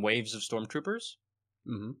from waves of stormtroopers.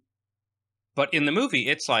 Mm-hmm. But in the movie,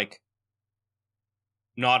 it's like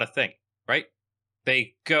not a thing, right?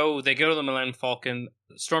 They go to the Millennium Falcon.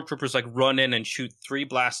 Stormtroopers like run in and shoot 3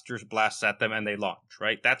 blasts at them, and they launch.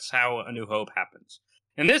 Right? That's how A New Hope happens.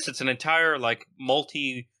 In this, it's an entire like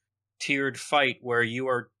multi-tiered fight where you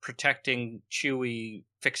are protecting Chewie,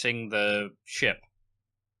 fixing the ship,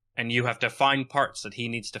 and you have to find parts that he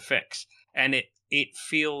needs to fix. And it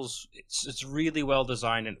feels it's really well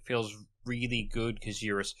designed, and it feels really good because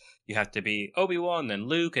you have to be Obi-Wan, then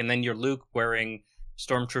Luke, and then you're Luke wearing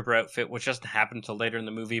Stormtrooper outfit, which doesn't happen until later in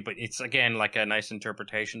the movie, but it's again like a nice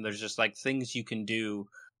interpretation. There's just like things you can do,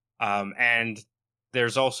 and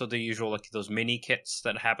there's also the usual like those mini kits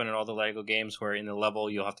that happen in all the Lego games, where in the level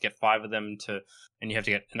you'll have to get 5 of them and you have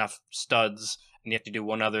to get enough studs, and you have to do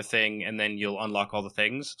one other thing, and then you'll unlock all the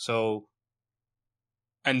things. So,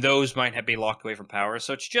 and those might be locked away from power.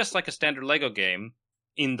 So it's just like a standard Lego game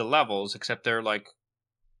in the levels, except they're like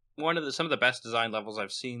some of the best design levels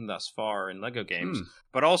I've seen thus far in Lego games.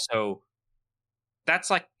 But also,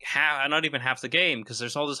 that's like not even half the game, because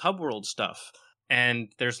there's all this hub world stuff, and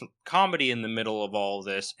there's comedy in the middle of all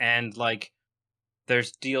this, and like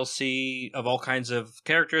there's DLC of all kinds of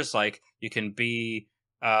characters. Like you can be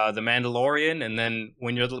the Mandalorian, and then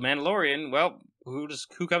when you're the Mandalorian, well, who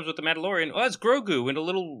comes with the Mandalorian? Oh, it's Grogu in a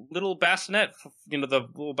little bassinet, the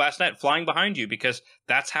little bassinet flying behind you, because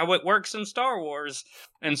that's how it works in Star Wars.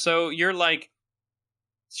 And so you're like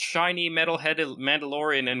shiny metal-headed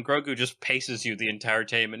Mandalorian, and Grogu just paces you the entire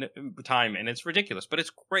time, and it's ridiculous, but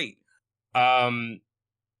it's great.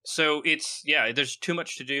 So there's too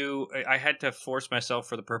much to do. I had to force myself,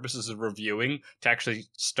 for the purposes of reviewing, to actually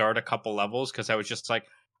start a couple levels, because I was just like,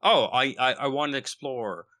 oh, I want to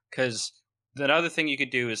explore. Because the other thing you could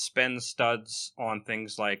do is spend studs on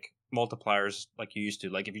things like multipliers, like you used to.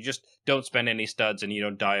 Like if you just don't spend any studs and you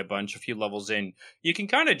don't die a bunch, a few levels in, you can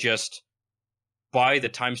kind of just buy the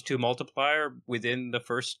 ×2 multiplier within the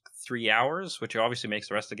first 3 hours, which obviously makes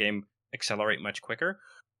the rest of the game accelerate much quicker.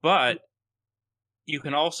 But you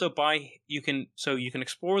can also you can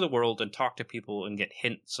explore the world and talk to people and get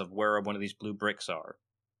hints of where one of these blue bricks are.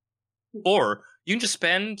 Or you can just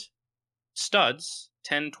spend studs,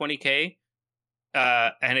 10, 20k,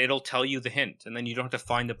 and it'll tell you the hint, and then you don't have to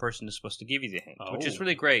find the person who's supposed to give you the hint, which is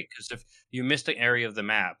really great, because if you missed an area of the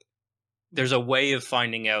map, there's a way of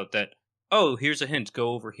finding out that, oh, here's a hint, go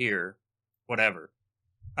over here, whatever.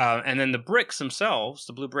 And then the bricks themselves,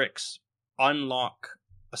 the blue bricks, unlock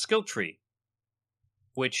a skill tree.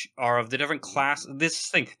 which are of the different class.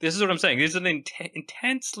 This is what I'm saying. This is an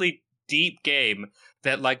intensely deep game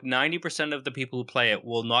that like 90% of the people who play it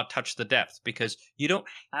will not touch the depth, because you don't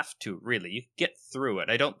have to, really. You get through it.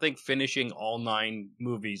 I don't think finishing all 9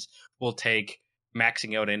 movies will take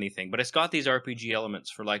maxing out anything, but it's got these RPG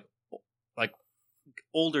elements for like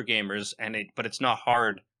older gamers, but it's not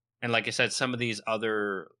hard. And like I said, some of these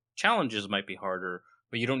other challenges might be harder,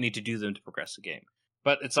 but you don't need to do them to progress the game.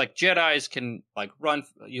 But it's like Jedis can like run,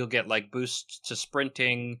 you'll get like boosts to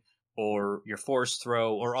sprinting or your force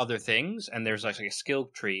throw or other things, and there's like a skill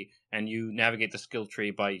tree, and you navigate the skill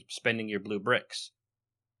tree by spending your blue bricks.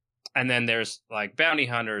 And then there's like bounty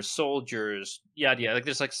hunters, soldiers, yada. Like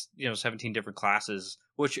there's like 17 different classes,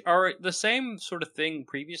 which are the same sort of thing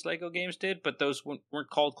previous Lego games did, but those weren't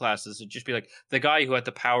called classes. It'd just be like the guy who had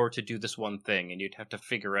the power to do this one thing, and you'd have to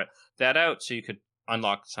figure that out so you could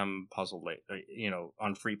unlock some puzzle later,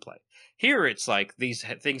 on free play. Here it's like these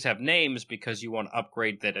things have names because you want to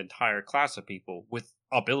upgrade that entire class of people with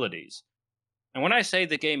abilities. And when I say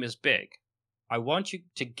the game is big, I want you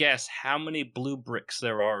to guess how many blue bricks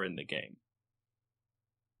there are in the game.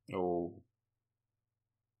 Oh.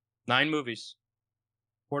 9 movies.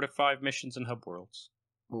 4 to 5 missions and hub worlds.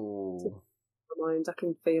 Oh. Mind, I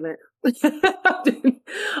can feel it.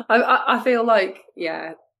 I feel like,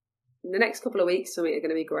 yeah, the next couple of weeks something are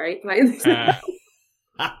going to be great playing this.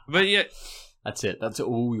 But yeah. That's it. That's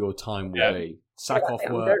all your time will be. Sack off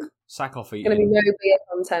work, sack off eating. It's going to be no beer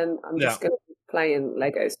content. I'm just going to be playing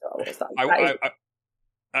Lego Star Wars.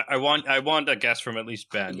 I want a guess from at least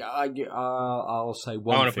Ben. I'll say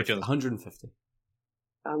 150.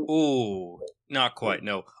 Ooh, not quite.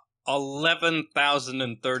 No,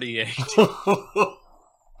 11,038.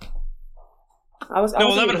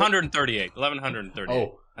 1138. 1138.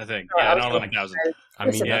 Oh, I think. Yeah, not 11,000. I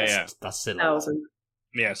mean, that's still 1,000.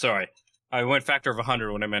 Yeah, sorry. I went factor of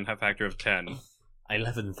 100 when I meant a factor of 10.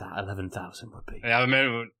 11,000 would be. Yeah, I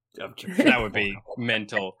mean, that would be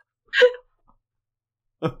mental.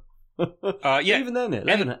 Yeah. Even then,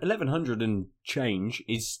 1,100 and change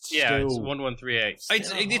is still... Yeah, it's 1138.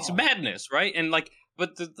 It's madness, right? And like,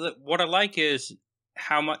 but what I like is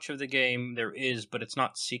how much of the game there is, but it's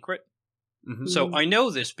not secret. Mm-hmm. So I know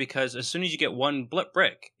this because as soon as you get one blip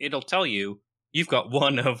brick, it'll tell you you've got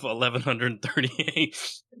one of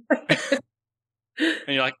 1,138. And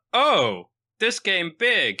you're like, oh, this game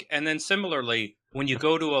big. And then similarly, when you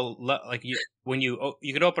go to you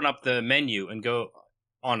can open up the menu and go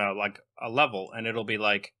on a level, and it'll be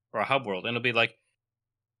like, or a hub world, and it'll be like,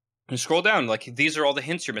 and scroll down, like these are all the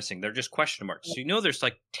hints you're missing. They're just question marks. So there's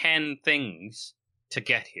like 10 things to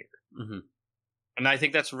get here. Mm-hmm. And I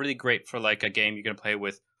think that's really great for like a game you're going to play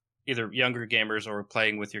with either younger gamers or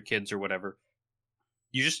playing with your kids or whatever.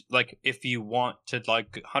 You just like, if you want to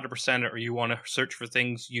like 100% or you want to search for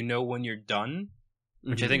things, when you're done,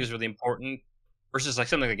 which I think is really important, versus like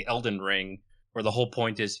something like Elden Ring, where the whole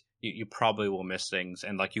point is you probably will miss things,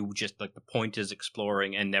 and like you just like the point is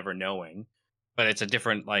exploring and never knowing. But it's a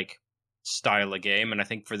different like style of game, and I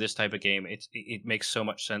think for this type of game, it makes so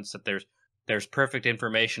much sense that there's perfect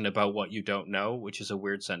information about what you don't know, which is a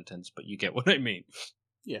weird sentence, but you get what I mean.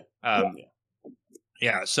 Yeah.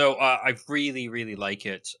 Yeah. So I really, really like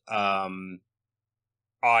it.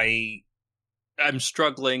 I'm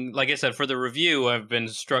struggling. Like I said, for the review, I've been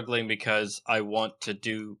struggling because I want to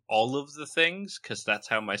do all of the things, because that's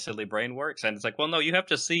how my silly brain works. And it's like, well, no, you have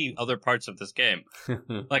to see other parts of this game.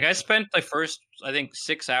 Like I spent the first, I think,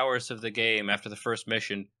 6 hours of the game after the first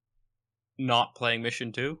mission not playing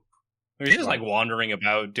mission 2. It was just like wandering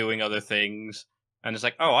about, doing other things. And it's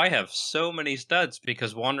like, oh, I have so many studs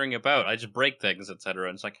because wandering about, I just break things, etc.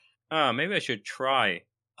 And it's like, maybe I should try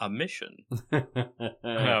a mission.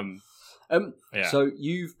 Yeah. So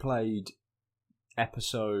you've played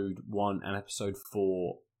episode 1 and episode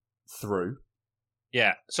 4 through.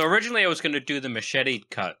 Yeah. So originally I was going to do the machete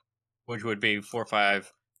cut, which would be 4,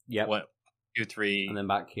 5, 2, 3, and then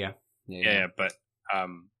back. Yeah. But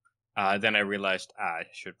then I realized I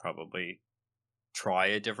should probably try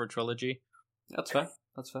a different trilogy. That's fair.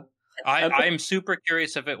 I am super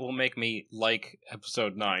curious if it will make me like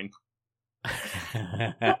episode 9.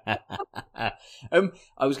 I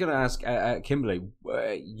was going to ask Kimberly,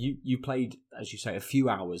 you played, as you say, a few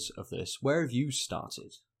hours of this. Where have you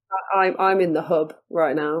started? I'm in the hub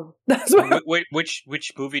right now. That's where which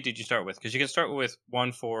movie did you start with? Because you can start with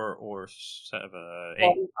 1, 4, or 7, 8.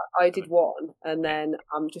 I did 1, and then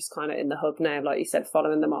I'm just kind of in the hub now, like you said,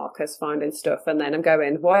 following the markers, finding stuff, and then I'm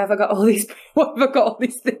going, why have I got all these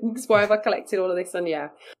things? Why have I collected all of this? And yeah,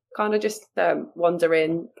 kind of just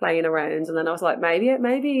wandering, playing around, and then I was like, maybe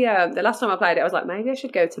the last time I played it, I was like, maybe I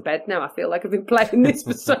should go to bed now. I feel like I've been playing this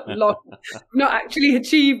for so long, not actually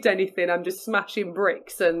achieved anything. I'm just smashing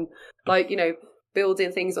bricks and like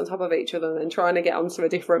building things on top of each other and trying to get onto a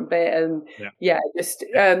different bit, and just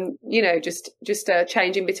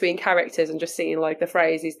changing between characters and just seeing like the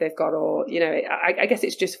phrases they've got, or I guess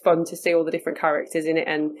it's just fun to see all the different characters in it,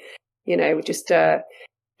 and just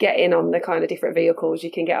get in on the kind of different vehicles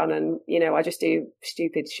you can get on, and I just do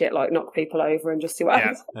stupid shit like knock people over and just see what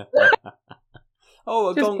happens. Oh,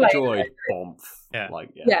 a gong droid bomb.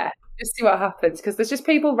 Just see what happens, because there's just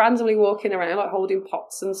people randomly walking around like holding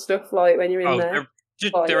pots and stuff like when you're in there.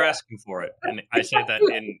 They're asking for it, and I say that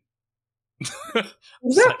in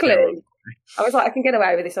exactly. I was like, I can get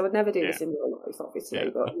away with this. I would never do this in real life, obviously,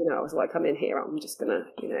 but I was like, I'm in here. I'm just gonna,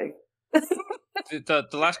 The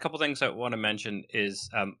last couple things I want to mention is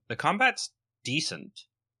the combat's decent.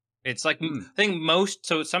 It's like I think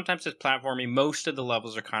so sometimes it's platforming. Most of the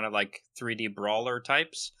levels are kind of like 3D brawler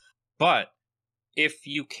types, but if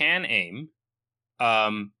you can aim,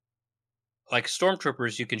 like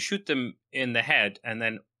stormtroopers, you can shoot them in the head, and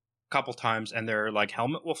then a couple times, and their like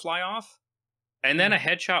helmet will fly off, and then a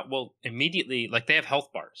headshot will immediately, like, they have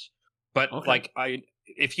health bars, but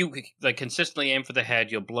if you like consistently aim for the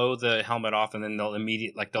head, you'll blow the helmet off, and then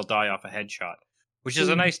they'll die off a headshot, which is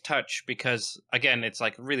a nice touch, because again, it's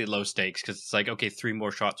like really low stakes, because it's like, okay, 3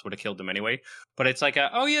 more shots would have killed them anyway, but it's like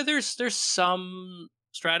there's some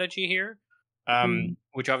strategy here.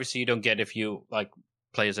 Which obviously you don't get if you like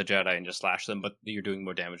play as a Jedi and just slash them, but you're doing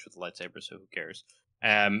more damage with the lightsaber, so who cares?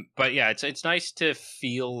 But yeah, it's nice to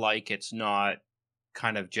feel like it's not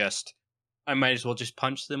kind of just, I might as well just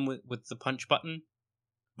punch them with the punch button.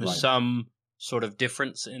 There's some sort of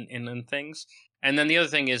difference in things. And then the other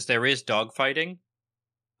thing is there is dogfighting,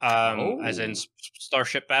 as in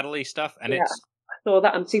Starship Battle-y stuff, and I saw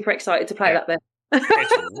that. I'm super excited to play that bit.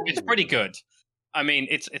 It's pretty good. I mean,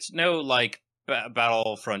 it's no like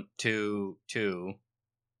Battlefront 2,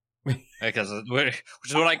 because which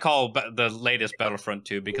is what I call the latest Battlefront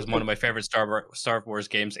 2, because one of my favorite Star Wars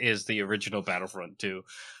games is the original Battlefront 2,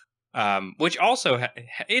 which also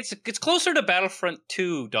it's closer to Battlefront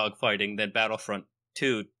 2 dogfighting than Battlefront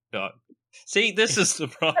 2 dog. See, this is the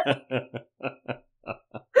problem. I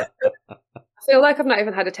feel like I've not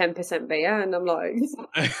even had a 10% beer, and I'm like.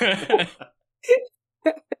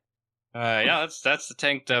 That's the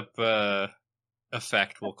tanked up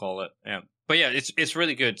effect, we'll call it. Yeah, but yeah, it's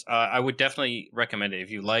really good. I would definitely recommend it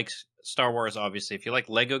if you like Star Wars. Obviously, if you like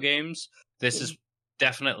Lego games, this is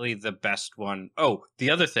definitely the best one. Oh, the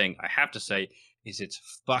other thing I have to say is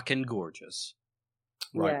it's fucking gorgeous.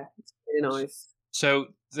 Right. Yeah, it's really nice. So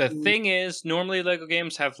the thing is, normally Lego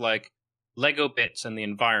games have like Lego bits and the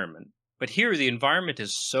environment, but here the environment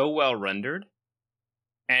is so well rendered.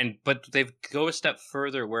 But they go a step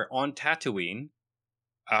further, where on Tatooine,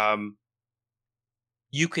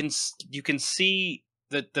 you can see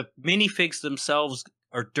that the minifigs themselves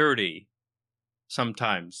are dirty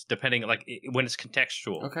sometimes, depending when it's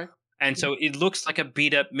contextual. Okay, and so it looks like a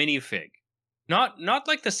beat up minifig, not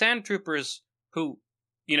like the Sand Troopers who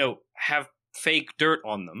have fake dirt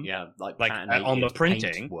on them. Yeah, like on the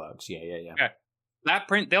printing works. Yeah. That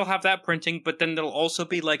they'll have that printing, but then there'll also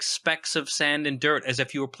be like specks of sand and dirt, as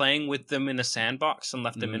if you were playing with them in a sandbox and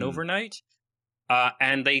left them in overnight.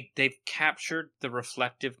 And they've captured the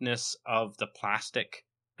reflectiveness of the plastic.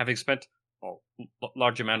 Having spent a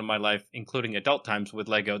large amount of my life, including adult times, with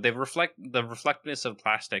Lego, the reflectiveness of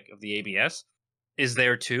plastic of the ABS is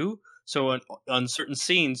there too. So on certain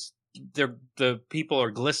scenes, the people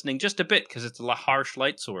are glistening just a bit because it's a harsh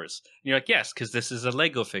light source. And you're like, yes, because this is a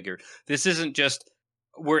Lego figure. This isn't just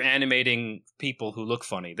we're animating people who look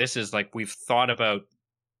funny. This is like we've thought about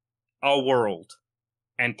a world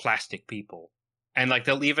and plastic people, and like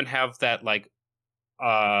they'll even have that like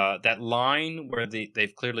that line where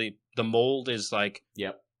they've clearly, the mold is like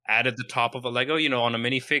added the top of a Lego. On a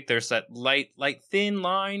minifig, there's that light thin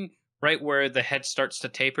line right where the head starts to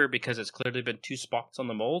taper because it's clearly been 2 spots on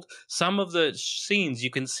the mold. Some of the scenes, you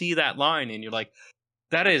can see that line, and you're like,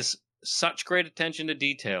 that is such great attention to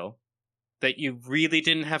detail that you really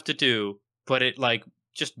didn't have to do, but it like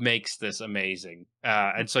just makes this amazing.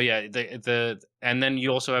 And so yeah, and then you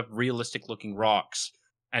also have realistic looking rocks,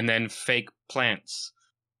 and then fake plants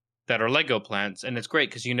that are Lego plants, and it's great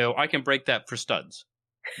because I can break that for studs.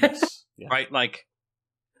 Yes. Yeah. Right, like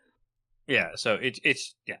so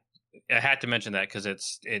it's I had to mention that because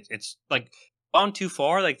it's like gone too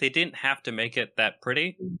far. Like they didn't have to make it that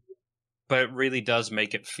pretty, but it really does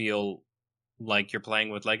make it feel like you're playing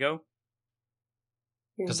with Lego.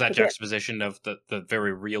 Because that juxtaposition of the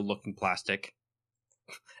very real looking plastic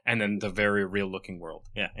and then the very real looking world.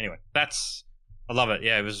 Yeah, anyway, I love it.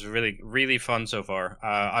 Yeah, it was really, really fun so far.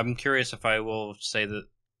 I'm curious if I will say that.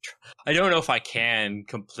 I don't know if I can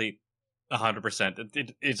complete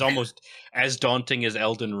 100%. It's almost as daunting as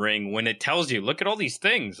Elden Ring when it tells you, look at all these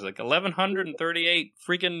things, like 1,138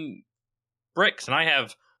 freaking bricks, and I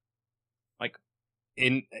have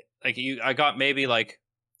I got maybe like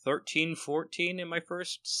 13, 14 in my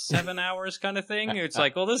first 7 hours kind of thing. It's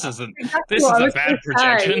like, well, this is a bad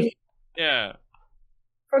projection. Yeah.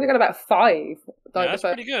 Probably got about 5. Like that's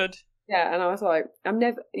pretty good. Yeah, and I was like, now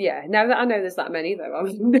that I know there's that many though,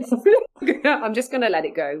 I'm just going to let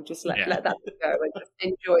it go. Just let that go and just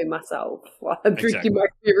enjoy myself while I'm drinking my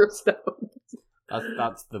Hero Stones.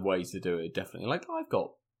 That's the way to do it, definitely. Like, I've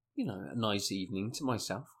got, a nice evening to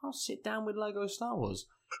myself. I'll sit down with Lego Star Wars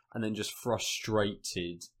and then just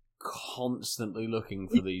frustrated, constantly looking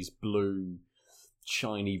for these blue,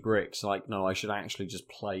 shiny bricks. Like, no, I should actually just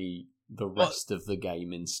play the rest of the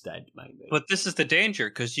game instead, maybe. But this is the danger,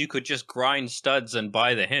 because you could just grind studs and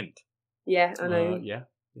buy the hint. Yeah, I know. Yeah.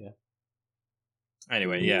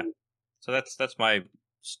 Anyway, yeah. So that's my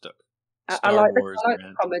Star I like Wars.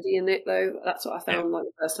 The comedy in it, though. That's what I found. Like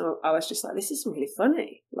the first time, I was just like, "This is really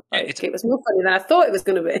funny." Like, it was more funny than I thought it was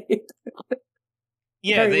going to be.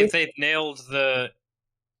 Yeah, they've nailed the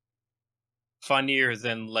funnier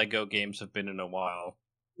than Lego games have been in a while.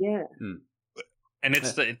 Yeah. And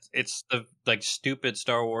it's the like stupid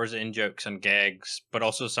Star Wars in jokes and gags, but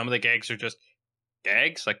also some of the gags are just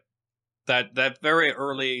gags, like that very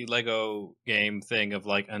early Lego game thing of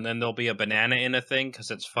like, and then there'll be a banana in a thing because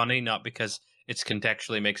it's funny, not because it's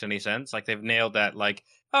contextually makes any sense. Like they've nailed that, like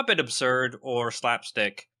a bit absurd or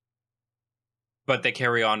slapstick, but they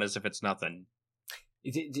carry on as if it's nothing.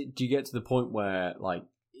 Do you get to the point where, like,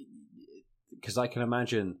 because I can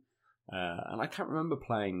imagine, and I can't remember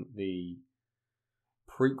playing the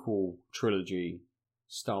prequel trilogy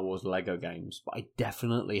Star Wars Lego games, but I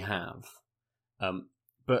definitely have.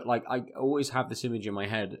 But like, I always have this image in my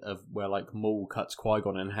head of where like Maul cuts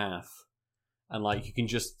Qui-Gon in half, and like you can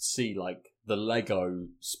just see like the Lego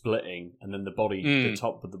splitting, and then the body, the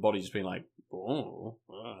top of the body just being like, oh,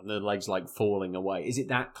 and the legs like falling away. Is it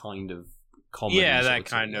that kind of comedy? Yeah, that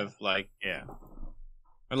kind of like, yeah.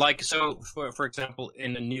 Like, so for example,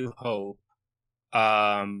 in A New Hope,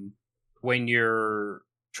 when you're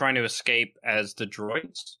trying to escape as the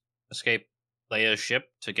droids, escape Leia's ship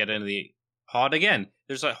to get into the pod again,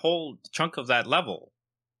 there's a whole chunk of that level,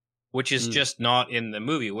 which is just not in the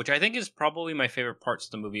movie, which I think is probably my favorite parts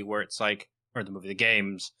of the movie, where it's like, or the movie, the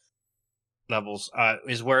games levels,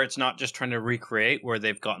 is where it's not just trying to recreate, where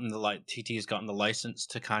they've gotten TT has gotten the license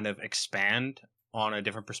to kind of expand on a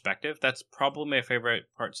different perspective. That's probably my favorite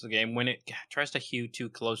parts of the game. When it tries to hew too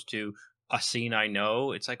close to a scene I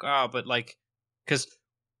know, it's like, but like, because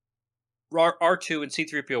R2 and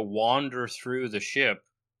C-3PO wander through the ship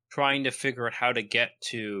trying to figure out how to get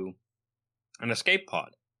to an escape pod.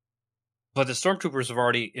 But the stormtroopers have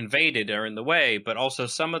already invaded, are in the way, but also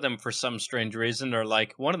some of them, for some strange reason, are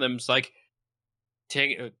like, one of them's like,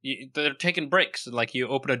 they're taking breaks. Like, you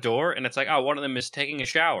open a door, and it's like, one of them is taking a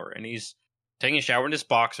shower, and he's taking a shower in his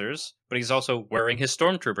boxers, but he's also wearing his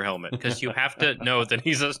stormtrooper helmet, because you have to know that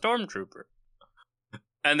he's a stormtrooper.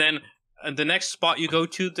 And then the next spot you go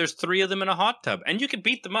to, there's 3 of them in a hot tub, and you can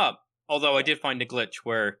beat them up. Although I did find a glitch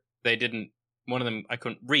where one of them I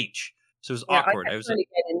couldn't reach, so it was awkward. I was getting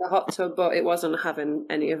in the hot tub, but it wasn't having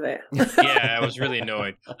any of it. Yeah, I was really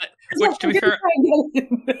annoyed. Which, to be fair,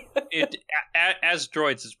 as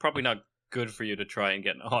droids, it's probably not good for you to try and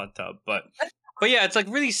get in a hot tub, but yeah, it's like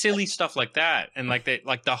really silly stuff like that, and like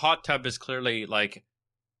the hot tub is clearly like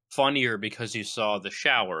funnier because you saw the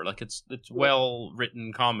shower. Like it's well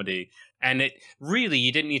written comedy, and it really,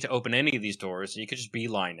 you didn't need to open any of these doors. You could just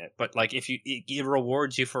beeline it. But like, if it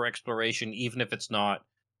rewards you for exploration, even if it's not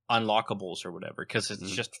unlockables or whatever, because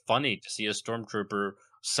it's just funny to see a stormtrooper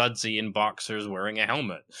sudsy in boxers wearing a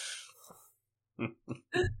helmet.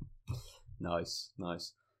 Nice.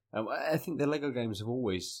 I think the Lego games have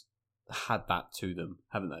always had that to them,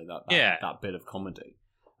 haven't they? That bit of comedy.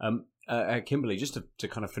 Kimberly, just to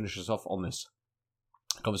kind of finish us off on this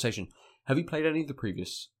conversation, have you played any of the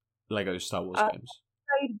previous Lego Star Wars games?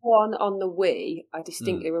 I played one on the Wii, I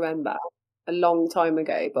distinctly remember, a long time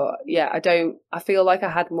ago, but yeah, I feel like I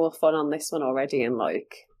had more fun on this one already in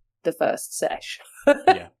like the first sesh.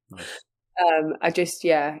 Yeah, nice.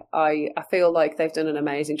 I feel like they've done an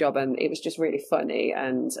amazing job, and it was just really funny,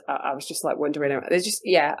 and I was just like wondering, I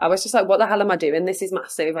was just like, what the hell am I doing? This is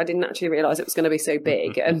massive. I didn't actually realise it was going to be so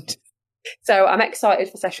big, and So I'm excited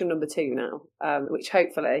for session number 2 now, which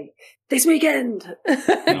hopefully this weekend.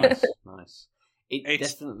 Nice. It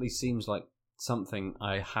definitely seems like something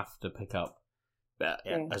I have to pick up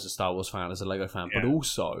as a Star Wars fan, as a Lego fan, but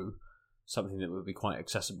also something that would be quite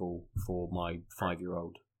accessible for my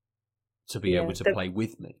 5-year-old to be able to play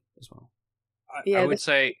with me as well. I would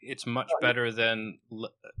say it's much better than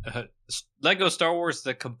Lego Star Wars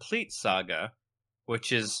The Complete Saga,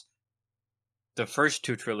 which is the first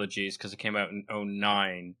 2 trilogies, because it came out in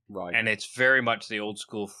 2009. Right. And it's very much the old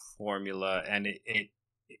school formula, and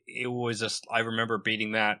it was I remember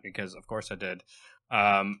beating that because of course I did.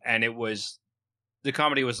 And it was, the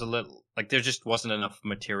comedy was a little, like, there just wasn't enough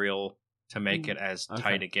material to make it as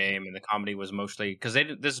tight a game, and the comedy was mostly, because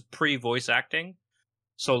this is pre-voice acting,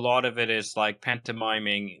 so a lot of it is like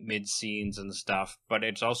pantomiming mid-scenes and stuff, but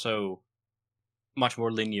it's also much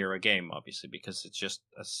more linear a game, obviously, because it's just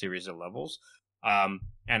a series of levels. And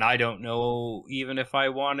I don't know even if I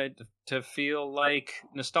wanted to feel like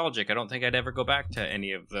nostalgic. I don't think I'd ever go back to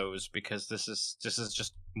any of those, because this is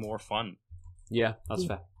just more fun. Yeah, that's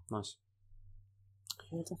fair. Nice.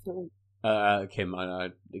 Yeah, definitely. Kim,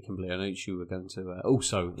 Kimberly, I know you were going to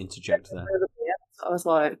also interject there. I was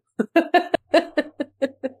like,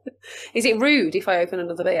 is it rude if I open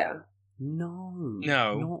another beer? No,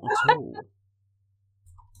 not at all.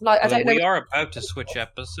 Like, I don't know. We are about to switch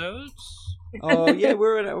episodes. Oh yeah,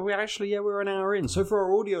 we're an hour in. So for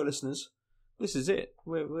our audio listeners, this is it.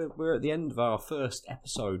 We're at the end of our first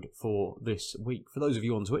episode for this week. For those of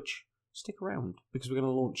you on Twitch, stick around, because we're going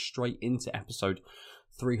to launch straight into episode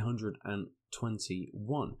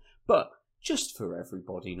 321. But just for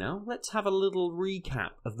everybody now, let's have a little recap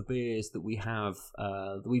of the beers that we have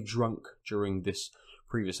that we've drunk during this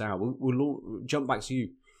previous hour. We'll jump back to you,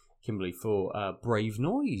 Kimberly, for Brave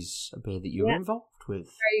Noise, a beer that you were involved with.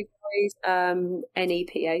 Brave Noise,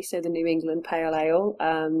 NEPA, so the New England Pale Ale.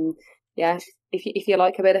 If you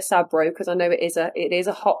like a bit of Sabro, because I know it is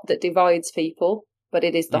a hop that divides people, but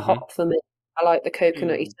it is the hop for me. I like the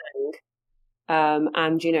coconutty tang.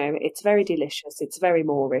 And it's very delicious. It's very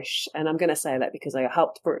Moorish, and I'm going to say that because I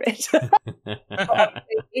helped brew it.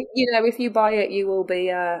 If you buy it, you will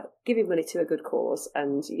be giving money to a good cause,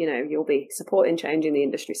 and you'll be supporting change in the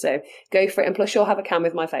industry. So go for it, and plus you'll have a can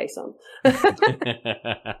with my face on.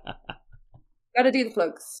 Got to do the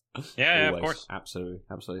plugs. Yeah, of course, absolutely.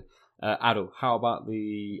 Adil, how about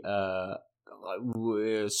the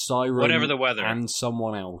Siren? Whatever the weather, and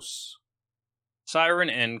someone else. Siren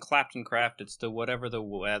and Clapton Craft, it's the whatever the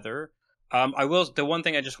weather. The one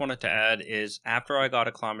thing I just wanted to add is, after I got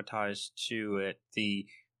acclimatized to it, the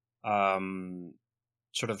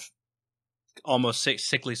sort of almost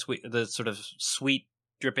sickly sweet, the sort of sweet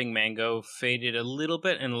dripping mango faded a little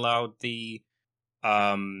bit and allowed the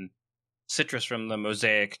citrus from the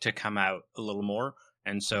mosaic to come out a little more.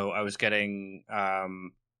 And so I was getting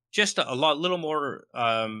just a little more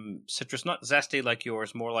citrus, not zesty like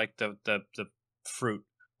yours, more like the fruit,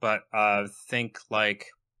 but think like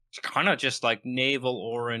kind of just like navel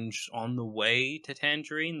orange on the way to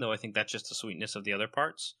tangerine, though I think that's just the sweetness of the other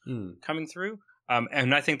parts coming through.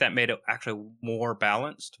 And I think that made it actually more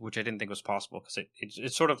balanced, which I didn't think was possible, because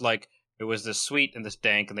it's sort of like it was this sweet and this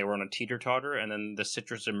dank, and they were on a teeter-totter, and then the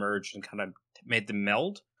citrus emerged and kind of made them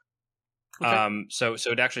meld. Okay. So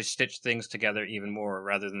it actually stitched things together even more,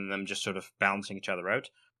 rather than them just sort of balancing each other out.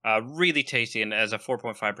 Really tasty, and as a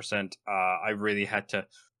 4.5%,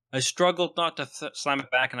 I struggled not to slam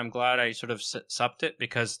it back, and I'm glad I sort of supped it,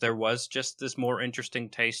 because there was just this more interesting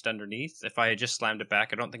taste underneath. If I had just slammed it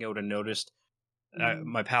back, I don't think I would have noticed.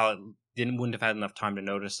 My palate wouldn't have had enough time to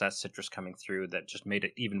notice that citrus coming through. That just made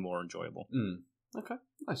it even more enjoyable. Okay,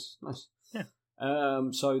 nice. Yeah.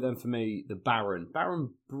 So then for me, the Baron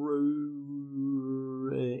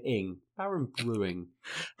Brewing.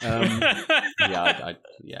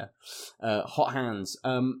 Hot Hands.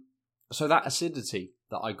 So that acidity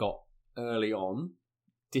that I got early on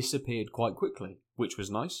disappeared quite quickly, which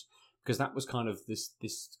was nice, because that was kind of this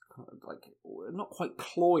kind of like, not quite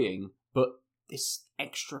cloying, but this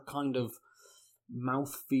extra kind of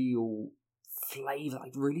mouthfeel flavour I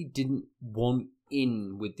really didn't want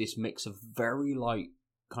in with this mix of very light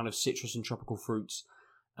kind of citrus and tropical fruits,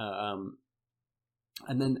 and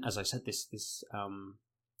then, as I said, this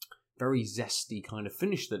very zesty kind of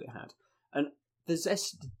finish that it had. And the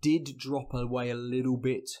zest did drop away a little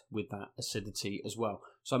bit with that acidity as well.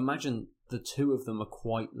 So I imagine the two of them are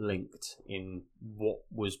quite linked in what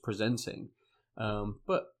was presenting.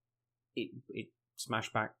 But it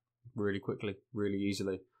smashed back really quickly, really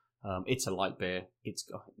easily. It's a light beer. It's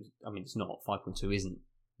not 5.2 isn't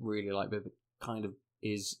really light beer, but kind of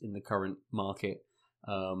is in the current market.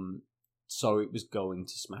 so it was going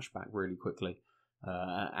to smash back really quickly,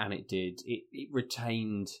 and it did. It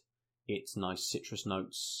retained its nice citrus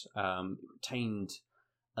notes. It retained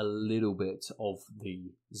a little bit of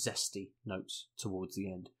the zesty notes towards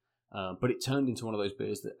the end, but it turned into one of those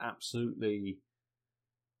beers that absolutely,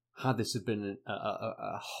 had this have been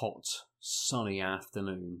a hot, sunny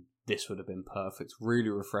afternoon, this would have been perfect. Really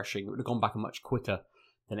refreshing. It would have gone back much quicker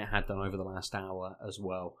than it had done over the last hour as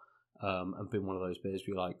well, and been one of those beers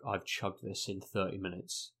where you're like, I've chugged this in 30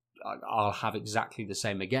 minutes. I'll have exactly the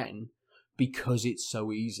same again, because it's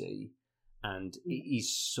so easy and it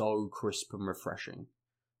is so crisp and refreshing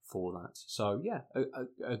for that. So yeah,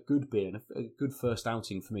 a good beer, a good first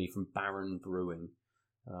outing for me from Baron Brewing.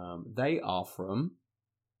 They are from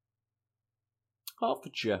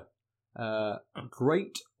Hertfordshire.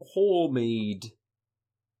 Great Hormead,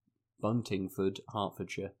 Buntingford,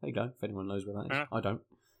 Hertfordshire. There you go, if anyone knows where that is. I don't.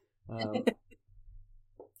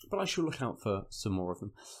 But I shall look out for some more of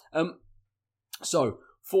them. So,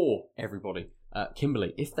 for everybody,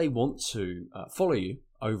 Kimberly, if they want to follow you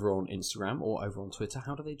over on Instagram or over on Twitter,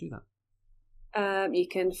 how do they do that? You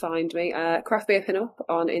can find me, Craft Beer Pinup,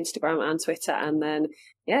 on Instagram and Twitter, and then,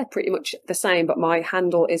 yeah, pretty much the same, but my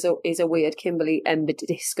handle is a weird Kimberly Ember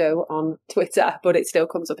Disco on Twitter, but it still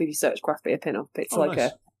comes up if you search Craft Beer Pinup. It's nice.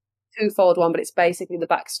 A twofold one, but it's basically the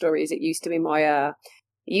backstory is it used to be my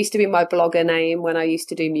blogger name when I used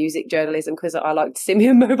to do music journalism, because I liked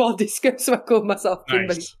Simian Mobile Disco, so I called myself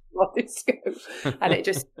Kimberly Mobile Disco, and it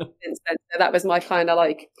just since then, so that was my kind of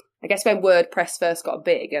like, I guess when WordPress first got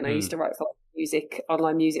big and I used to write for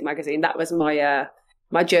online music magazine, that was my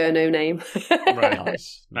my journo name. Right.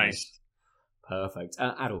 Nice. Perfect.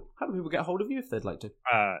 Adel, how do people get hold of you if they'd like to?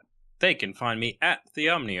 They can find me at the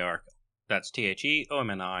Omniarch. That's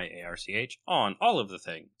TheOmniarch on all of the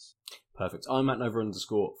things. Perfect. I'm at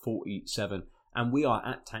Nova_47, and we are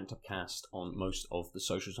at TankedUpCast on most of the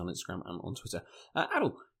socials on Instagram and on Twitter.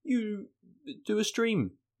 Adel, you do a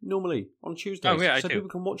stream normally on Tuesdays, so people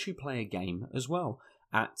can watch you play a game as well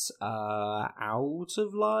at Out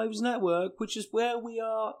of Lives Network, which is where we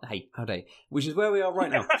are. Hey, howdy, which is where we are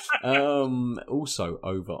right now. Also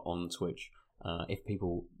over on Twitch. If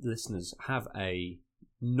listeners have a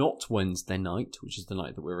not Wednesday night, which is the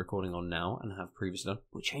night that we're recording on now and have previously done,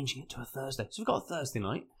 we're changing it to a Thursday. So we've got a Thursday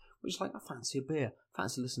night, which is like, I fancy a beer,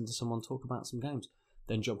 fancy listening to someone talk about some games.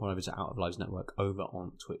 Then jump on over to Out of Lives Network over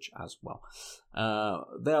on Twitch as well.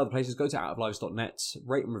 There are the places. Go to outoflives.net,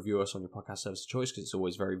 rate and review us on your podcast service of choice, because it's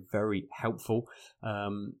always very, very helpful.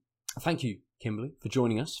 Thank you, Kimberly, for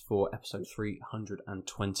joining us for episode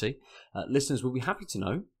 320. Listeners will be happy to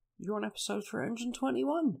know you're on episode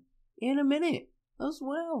 321 in a minute as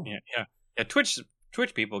well. Yeah. Twitch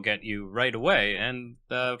people get you right away, and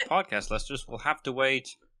the podcast listeners will have to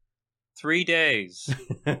wait 3 days.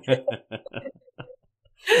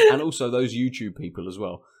 And also those YouTube people as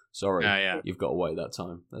well. Sorry, You've got to wait that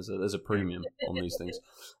time. There's a premium on these things.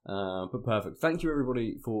 But perfect. Thank you,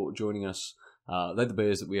 everybody, for joining us. They're the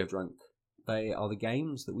beers that we have drunk. They are the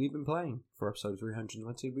games that we've been playing for episode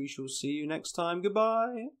 320. We shall see you next time.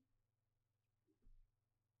 Goodbye.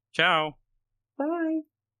 Ciao. Bye.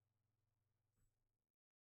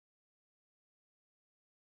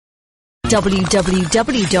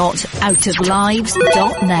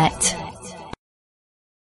 www.outoflives.net